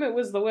assume it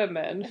was the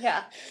women.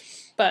 Yeah.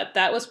 But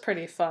that was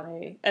pretty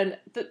funny. And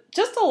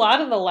just a lot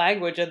of the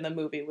language in the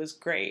movie was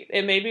great.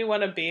 It made me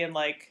want to be in,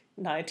 like,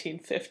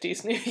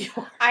 1950s New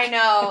York. I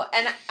know.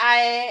 And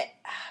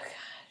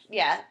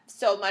yeah,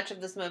 so much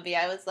of this movie,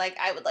 I was like,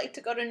 I would like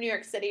to go to New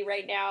York City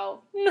right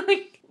now.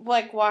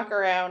 like walk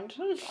around.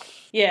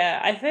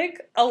 Yeah, I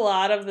think a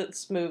lot of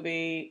this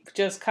movie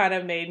just kind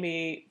of made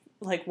me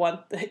like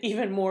want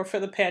even more for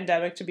the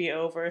pandemic to be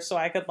over so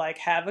I could like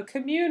have a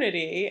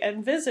community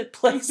and visit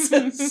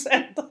places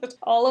and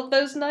all of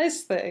those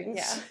nice things.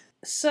 Yeah.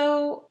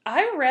 So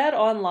I read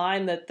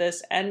online that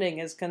this ending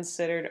is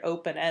considered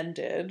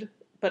open-ended,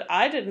 but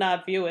I did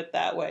not view it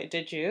that way.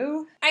 Did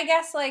you? I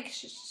guess, like,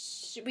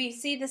 we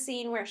see the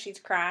scene where she's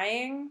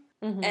crying,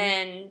 Mm-hmm.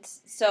 and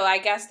so I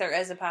guess there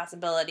is a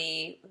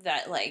possibility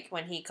that, like,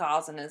 when he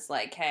calls and is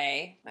like,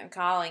 hey, I'm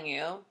calling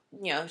you,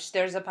 you know,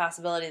 there's a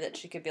possibility that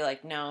she could be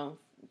like, no,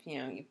 you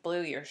know, you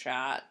blew your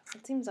shot.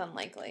 It seems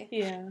unlikely.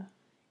 Yeah.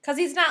 Because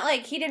he's not,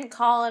 like, he didn't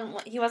call and,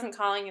 he wasn't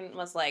calling and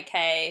was like,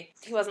 hey,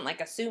 he wasn't,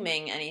 like,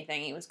 assuming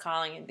anything. He was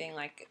calling and being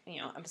like,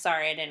 you know, I'm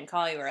sorry I didn't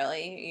call you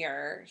early.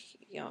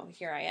 You know,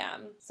 here I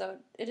am. So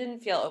it didn't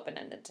feel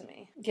open-ended to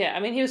me. Yeah, I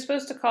mean, he was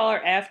supposed to call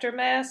her after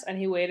Mass, and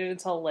he waited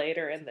until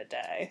later in the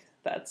day.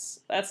 That's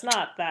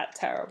not that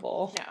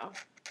terrible. No.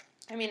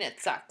 I mean, it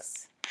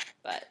sucks,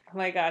 but... Oh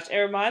my gosh, it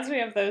reminds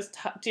me of those...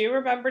 Do you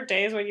remember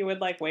days when you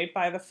would, like, wait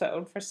by the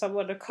phone for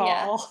someone to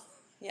call?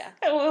 Yeah.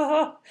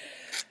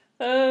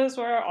 Those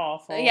were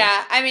awful.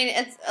 Yeah, I mean,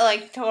 it's,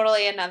 like,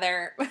 totally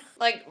another,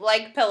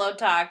 like Pillow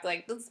Talk.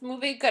 Like, this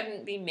movie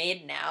couldn't be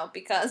made now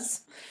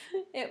because,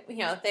 you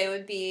know, they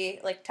would be,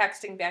 like,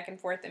 texting back and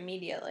forth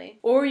immediately.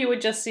 Or you would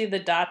just see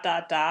the ...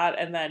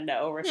 and then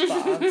no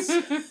response.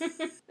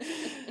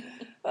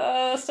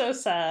 Oh, so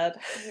sad.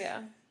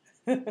 Yeah.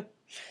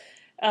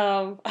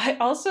 I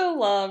also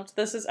loved,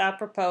 this is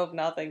apropos of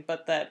nothing,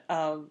 but that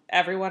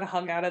everyone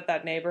hung out at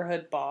that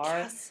neighborhood bar.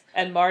 Yes.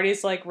 And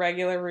Marty's, like,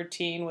 regular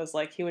routine was,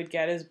 like, he would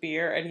get his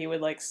beer and he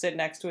would, like, sit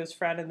next to his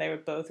friend and they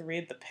would both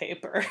read the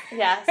paper.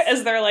 Yes.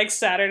 As their, like,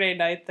 Saturday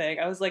night thing.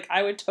 I was like,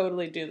 I would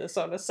totally do this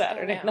on a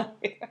Saturday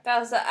night. That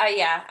was,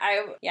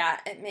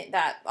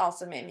 that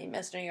also made me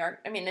miss New York.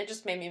 I mean, it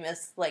just made me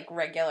miss, like,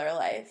 regular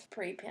life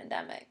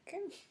pre-pandemic.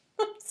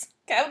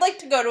 I would like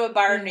to go to a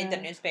bar and read the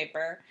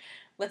newspaper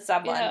with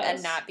someone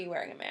and not be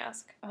wearing a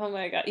mask. Oh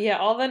my god. Yeah,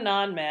 all the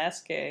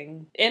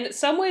non-masking. In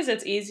some ways,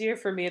 it's easier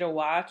for me to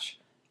watch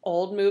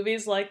old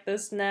movies like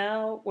this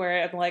now,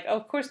 where I'm like, oh,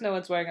 of course no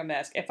one's wearing a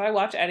mask. If I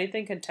watch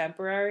anything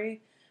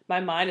contemporary, my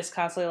mind is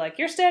constantly like,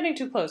 you're standing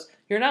too close.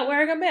 You're not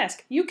wearing a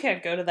mask. You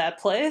can't go to that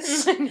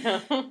place. I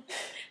know.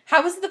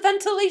 How was the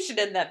ventilation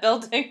in that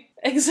building?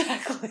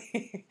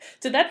 Exactly.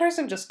 Did that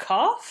person just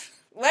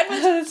cough?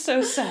 That's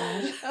so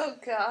sad. Oh,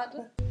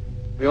 God.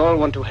 We all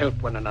want to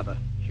help one another.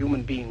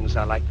 Human beings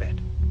are like that.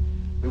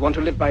 We want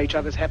to live by each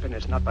other's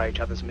happiness, not by each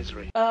other's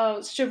misery.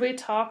 Should we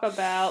talk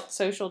about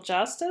social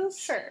justice?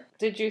 Sure.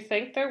 Did you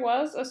think there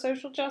was a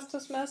social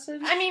justice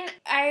message? I mean,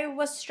 I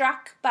was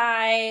struck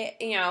by,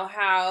 you know,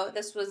 how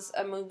this was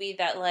a movie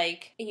that,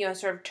 like, you know,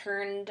 sort of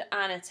turned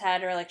on its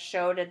head or, like,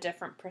 showed a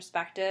different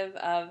perspective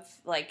of,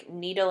 like,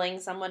 needling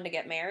someone to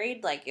get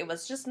married. Like, it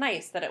was just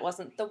nice that it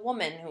wasn't the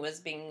woman who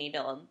was being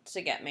needled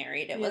to get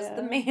married. It was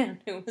the man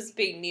who was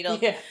being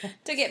needled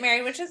to get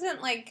married, which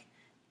isn't, like,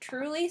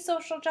 truly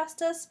social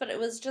justice, but it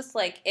was just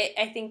like,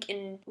 I think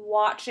in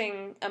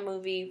watching a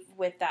movie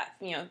with that,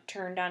 you know,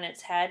 turned on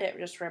its head, it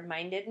just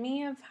reminded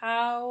me of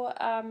how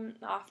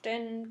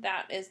often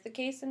that is the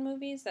case in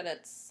movies, that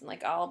it's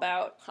like all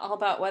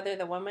about whether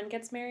the woman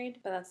gets married.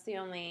 But that's the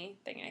only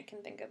thing I can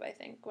think of, I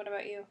think. What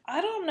about you?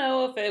 I don't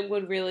know if it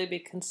would really be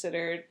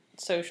considered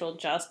social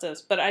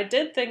justice, but I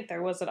did think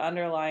there was an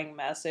underlying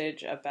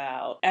message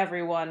about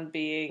everyone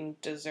being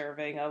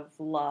deserving of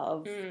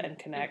love and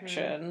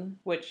connection,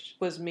 which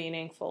was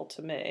meaningful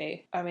to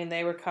me. I mean,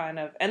 they were kind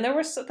of, and there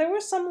were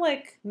some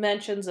like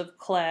mentions of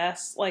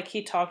class, like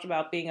he talked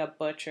about being a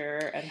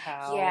butcher and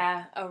how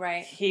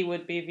he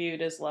would be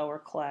viewed as lower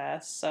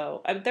class.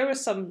 So there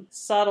was some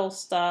subtle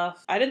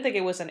stuff. I didn't think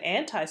it was an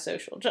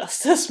anti-social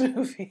justice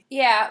movie.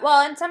 Yeah,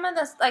 well, and some of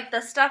this, like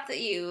the stuff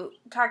that you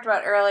talked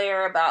about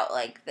earlier about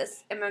like this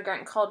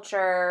immigrant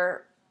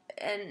culture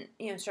and,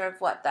 you know, sort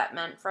of what that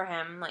meant for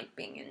him, like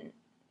being in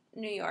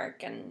New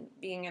York and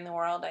being in the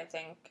world, I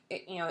think,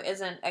 it, you know,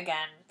 isn't,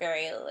 again,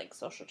 very, like,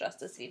 social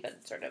justice, even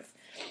sort of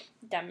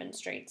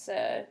demonstrates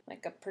a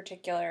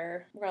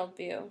particular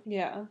worldview.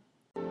 Yeah.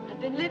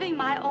 I've been living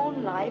my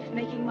own life,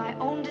 making my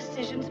own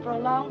decisions for a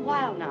long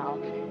while now.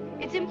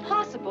 It's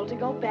impossible to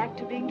go back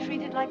to being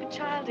treated like a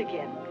child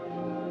again.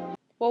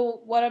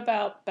 Well, what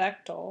about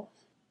Bechtel?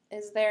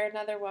 Is there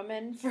another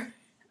woman for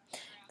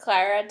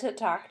Clara to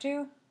talk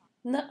to?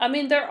 No, I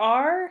mean, there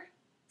are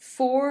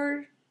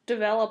 4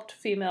 developed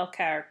female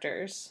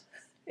characters.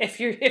 If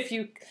you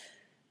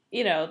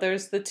know,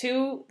 there's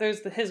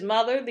his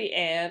mother, the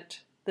aunt,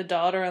 the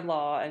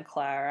daughter-in-law, and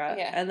Clara.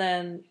 Yeah. And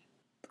then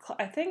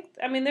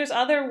there's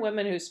other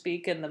women who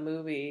speak in the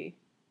movie.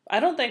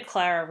 I don't think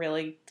Clara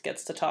really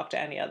gets to talk to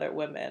any other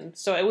women.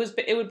 So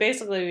it would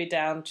basically be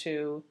down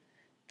to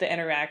the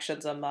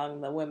interactions among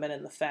the women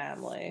in the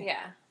family.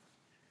 Yeah.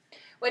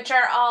 Which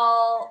are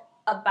all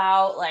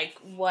about, like,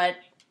 what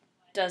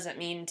does it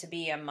mean to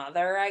be a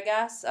mother, I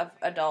guess, of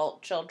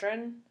adult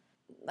children,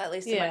 at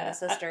least among the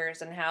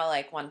sisters, and how,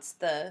 like, once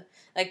that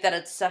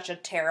it's such a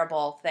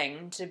terrible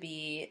thing to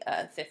be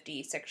a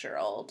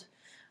 56-year-old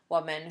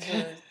woman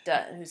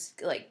whose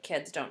like,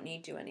 kids don't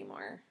need you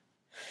anymore.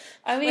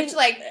 I mean, which,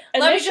 like,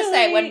 let me just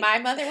say, when my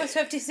mother was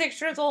 56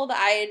 years old,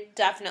 I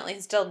definitely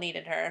still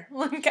needed her.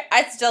 Like,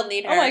 I still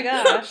need her. Oh my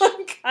gosh.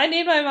 I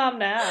need my mom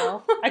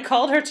now. I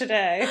called her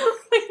today.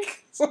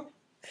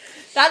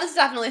 That is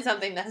definitely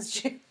something that has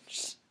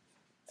changed.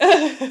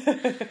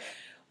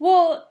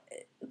 Well,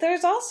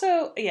 there's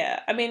also,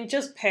 I mean,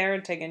 just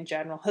parenting in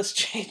general has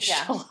changed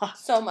a lot.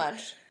 So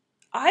much.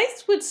 I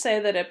would say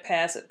that it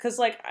passes, because,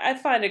 like, I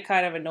find it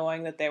kind of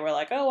annoying that they were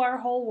like, oh, our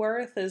whole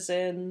worth is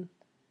in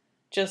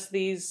just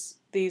these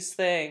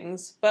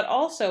things. But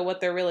also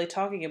what they're really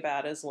talking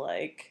about is,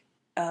 like,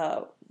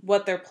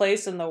 what their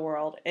place in the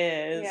world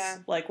is,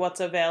 like, what's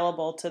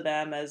available to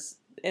them as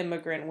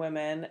immigrant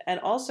women. And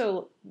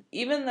also,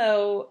 even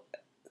though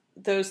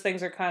those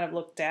things are kind of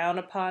looked down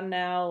upon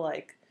now,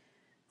 like,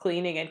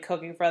 cleaning and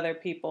cooking for other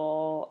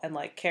people and,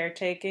 like,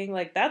 caretaking,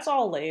 like, that's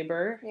all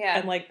labor. Yeah.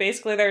 And, like,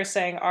 basically they're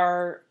saying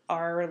our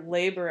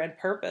labor and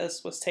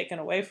purpose was taken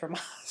away from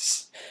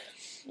us.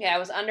 Yeah, it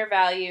was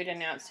undervalued and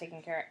now it's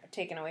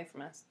taken away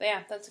from us. But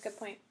yeah, that's a good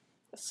point.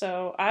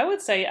 So I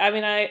would say, I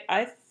mean,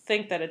 I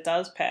think that it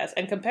does pass.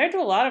 And compared to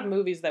a lot of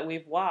movies that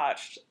we've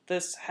watched,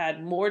 this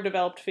had more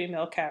developed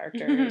female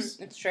characters.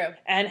 It's true.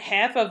 And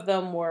half of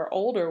them were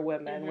older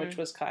women, which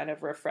was kind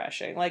of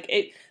refreshing. Like,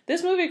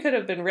 this movie could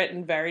have been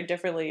written very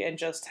differently and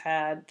just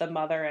had the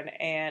mother and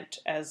aunt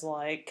as,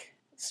 like,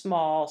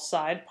 small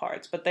side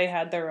parts, but they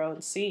had their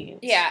own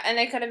scenes. Yeah, and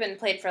they could have been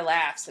played for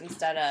laughs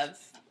instead of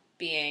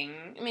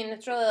being, I mean,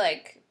 it's really,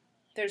 like,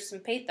 there's some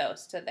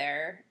pathos to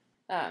their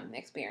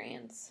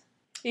experience.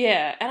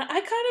 Yeah, and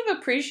I kind of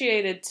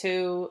appreciated,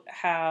 too,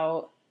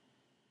 how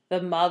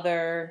the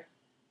mother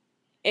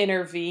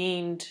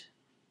intervened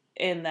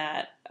in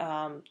that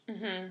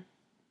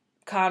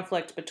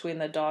conflict between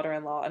the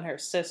daughter-in-law and her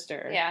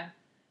sister. Yeah.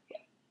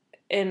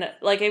 And,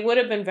 like, it would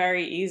have been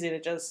very easy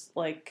to just,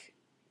 like,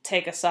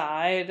 take a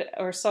side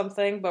or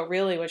something, but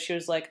really what she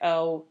was like,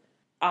 oh,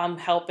 I'm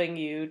helping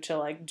you to,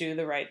 like, do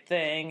the right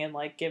thing and,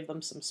 like, give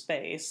them some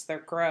space. They're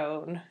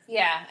grown.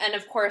 Yeah, and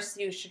of course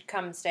you should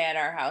come stay at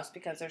our house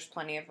because there's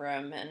plenty of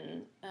room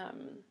and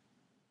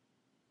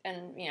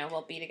you know,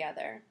 we'll be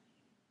together.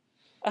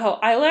 Oh,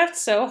 I laughed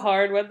so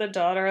hard when the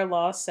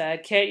daughter-in-law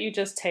said, can't you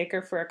just take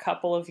her for a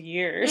couple of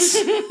years?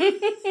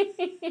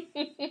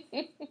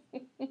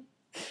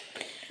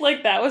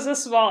 Like, that was a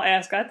small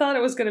ask. I thought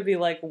it was going to be,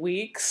 like,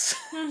 weeks.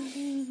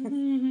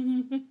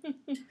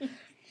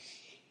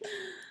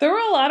 There were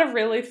a lot of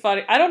really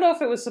funny... I don't know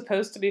if it was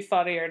supposed to be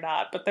funny or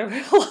not, but there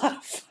were a lot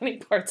of funny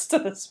parts to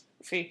this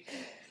movie.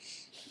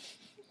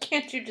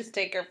 Can't you just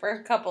take her for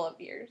a couple of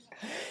years?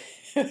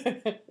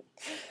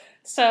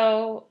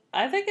 So,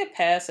 I think it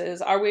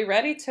passes. Are we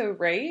ready to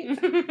rate?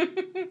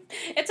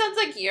 It sounds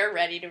like you're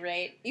ready to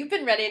rate. You've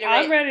been ready to rate.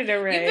 I'm ready to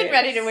rate. You've been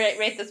ready to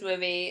rate this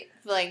movie,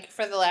 like,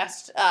 for the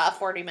last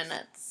 40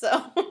 minutes,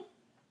 so...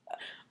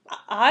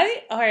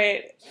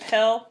 Alright,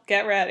 Hill,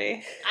 get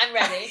ready. I'm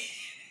ready.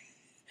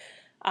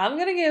 I'm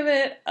gonna give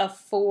it a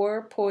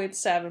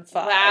 4.75.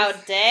 Wow,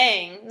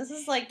 dang. This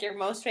is like your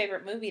most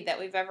favorite movie that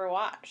we've ever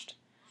watched.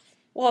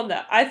 Well,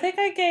 no. I think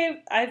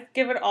I've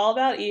given All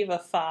About Eve a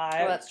 5.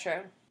 Oh, that's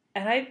true.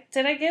 And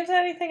did I give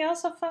anything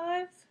else a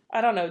 5?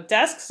 I don't know.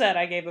 Desk Set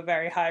I gave a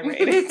very high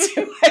rating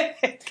to, I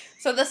think.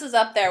 So this is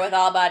up there with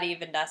All About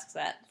Eve and Desk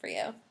Set for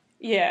you.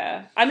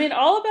 Yeah. I mean,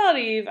 All About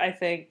Eve, I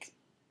think,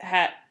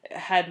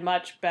 had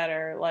much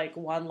better, like,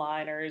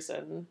 one-liners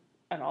and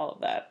all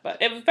of that.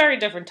 But it was a very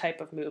different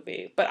type of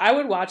movie. But I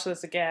would watch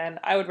this again.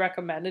 I would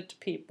recommend it to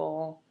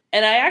people.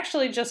 And I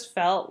actually just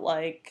felt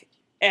like,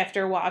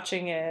 after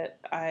watching it,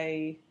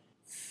 I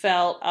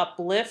felt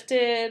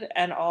uplifted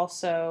and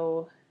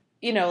also...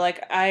 You know,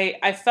 like,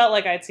 I felt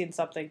like I'd seen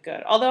something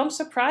good. Although I'm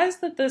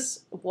surprised that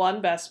this won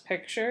Best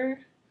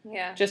Picture.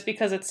 Yeah. Just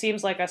because it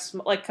seems like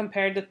like,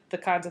 compared to the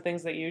kinds of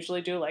things they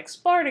usually do, like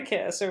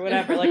Spartacus or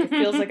whatever. Like, it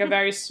feels like a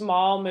very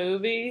small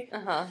movie.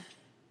 Uh-huh.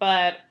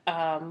 But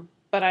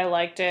I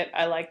liked it.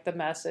 I liked the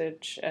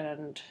message.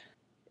 And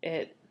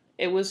it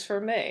was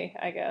for me,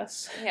 I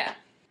guess. Yeah.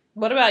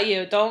 What about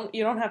you?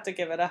 You don't have to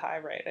give it a high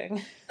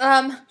rating.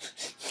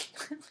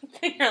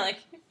 You're, like,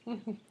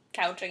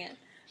 couching it.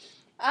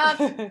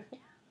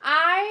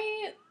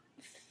 I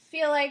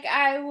feel like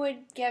I would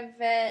give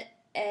it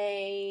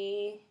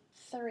a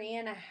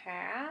 3.5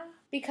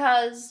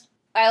 because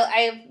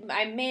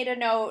I made a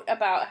note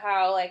about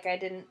how, like, I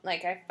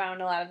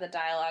found a lot of the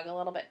dialogue a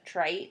little bit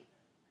trite,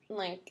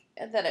 like,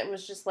 that it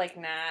was just, like,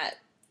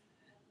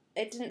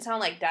 it didn't sound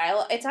like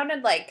dialogue. It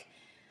sounded like,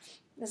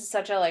 this is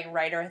such a, like,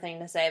 writer thing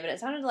to say, but it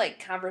sounded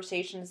like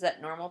conversations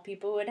that normal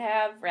people would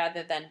have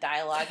rather than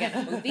dialogue in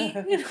a movie.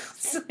 You know,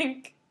 it's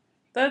like...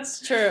 That's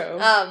true.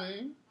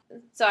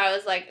 So I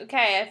was like,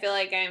 okay, I feel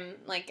like I'm,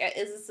 like,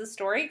 is this a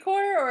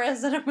StoryCorps or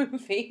is it a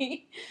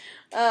movie?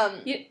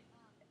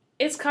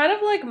 It's kind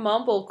of like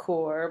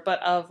Mumblecore,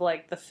 but of,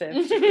 like, the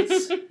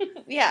 50s.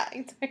 Yeah,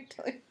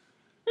 exactly.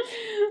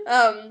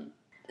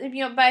 You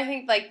know, but I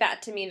think, like,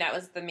 that, to me, that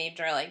was the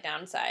major, like,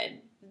 downside.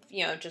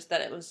 You know, just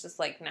that it was just,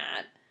 like,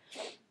 not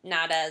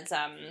as,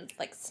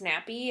 like,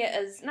 snappy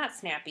as, not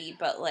snappy,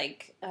 but,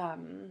 like,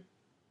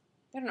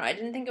 I don't know, I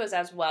didn't think it was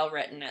as well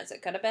written as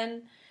it could have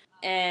been.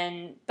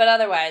 But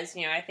otherwise,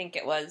 I think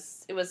it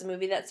was a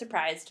movie that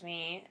surprised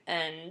me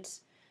and,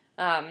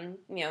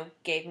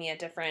 gave me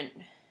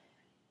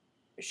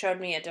showed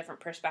me a different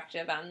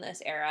perspective on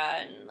this era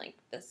and, like,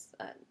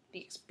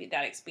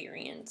 that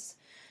experience,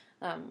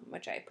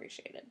 which I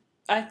appreciated.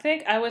 I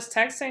think I was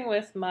texting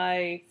with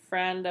my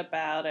friend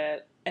about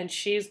it, and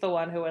she's the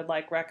one who had,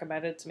 like,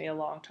 recommended it to me a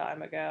long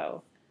time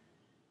ago.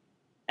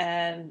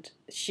 And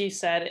she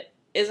said,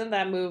 isn't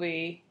that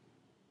movie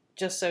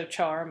just so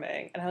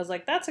charming? And I was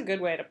like, that's a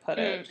good way to put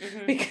it.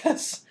 Mm-hmm.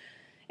 Because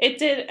it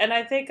did, and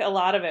I think a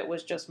lot of it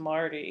was just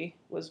Marty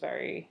was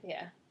very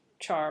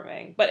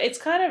charming. But it's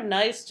kind of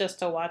nice just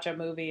to watch a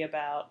movie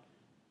about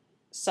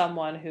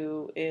someone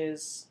who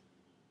is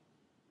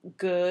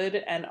good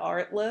and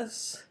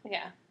artless.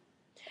 Yeah.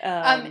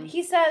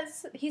 He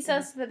says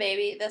to the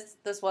baby,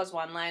 this was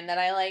one line that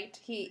I liked.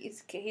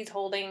 He's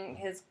holding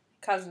his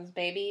cousin's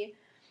baby,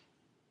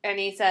 and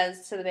he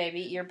says to the baby,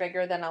 "You're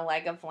bigger than a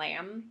leg of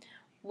lamb,"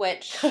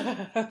 which,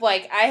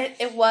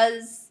 it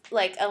was,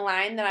 like, a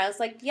line that I was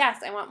like,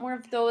 yes, I want more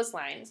of those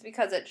lines,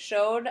 because it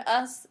showed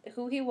us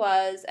who he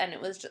was, and it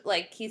was just,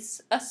 like,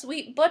 he's a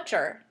sweet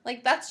butcher.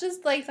 Like, that's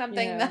just, like,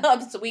 something that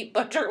a sweet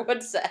butcher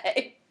would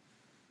say.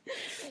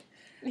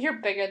 You're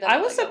bigger than a leg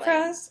of lamb. I was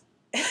surprised.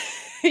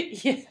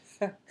 Yeah.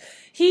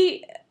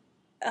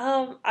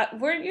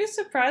 Weren't you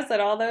surprised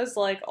that all those,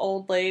 like,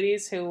 old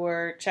ladies who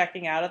were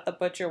checking out at the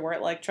butcher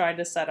weren't, like, trying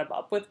to set him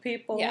up with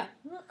people? Yeah.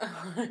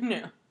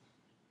 No.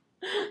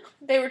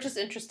 They were just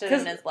interested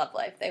in his love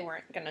life. They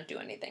weren't going to do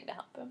anything to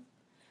help him.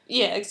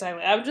 Yeah,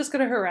 exactly. I'm just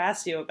going to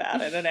harass you about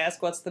it and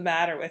ask what's the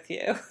matter with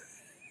you.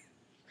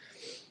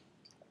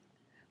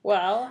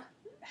 Well,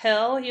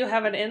 Hill, you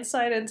have an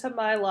insight into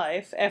my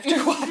life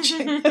after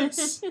watching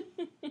this.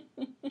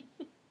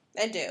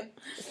 I do.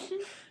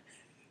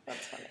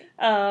 That's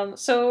funny.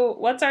 So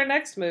what's our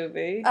next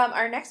movie?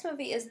 Our next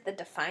movie is The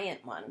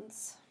Defiant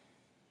Ones.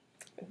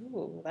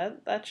 Ooh,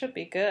 that should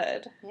be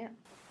good. Yeah.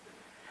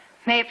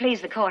 May it please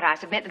the court, I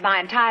submit that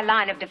my entire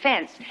line of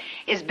defense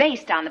is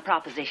based on the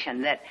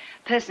proposition that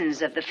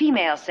persons of the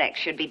female sex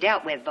should be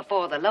dealt with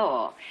before the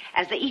law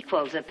as the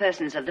equals of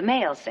persons of the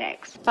male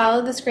sex.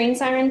 Follow the Screen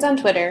Sirens on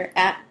Twitter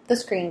 @The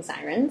Screen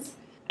Sirens.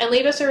 And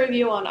leave us a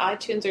review on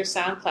iTunes or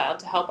SoundCloud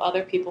to help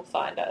other people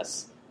find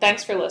us.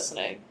 Thanks for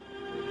listening.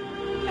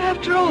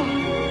 After all,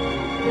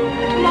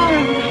 tomorrow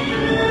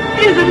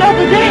is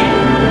another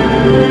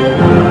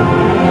day.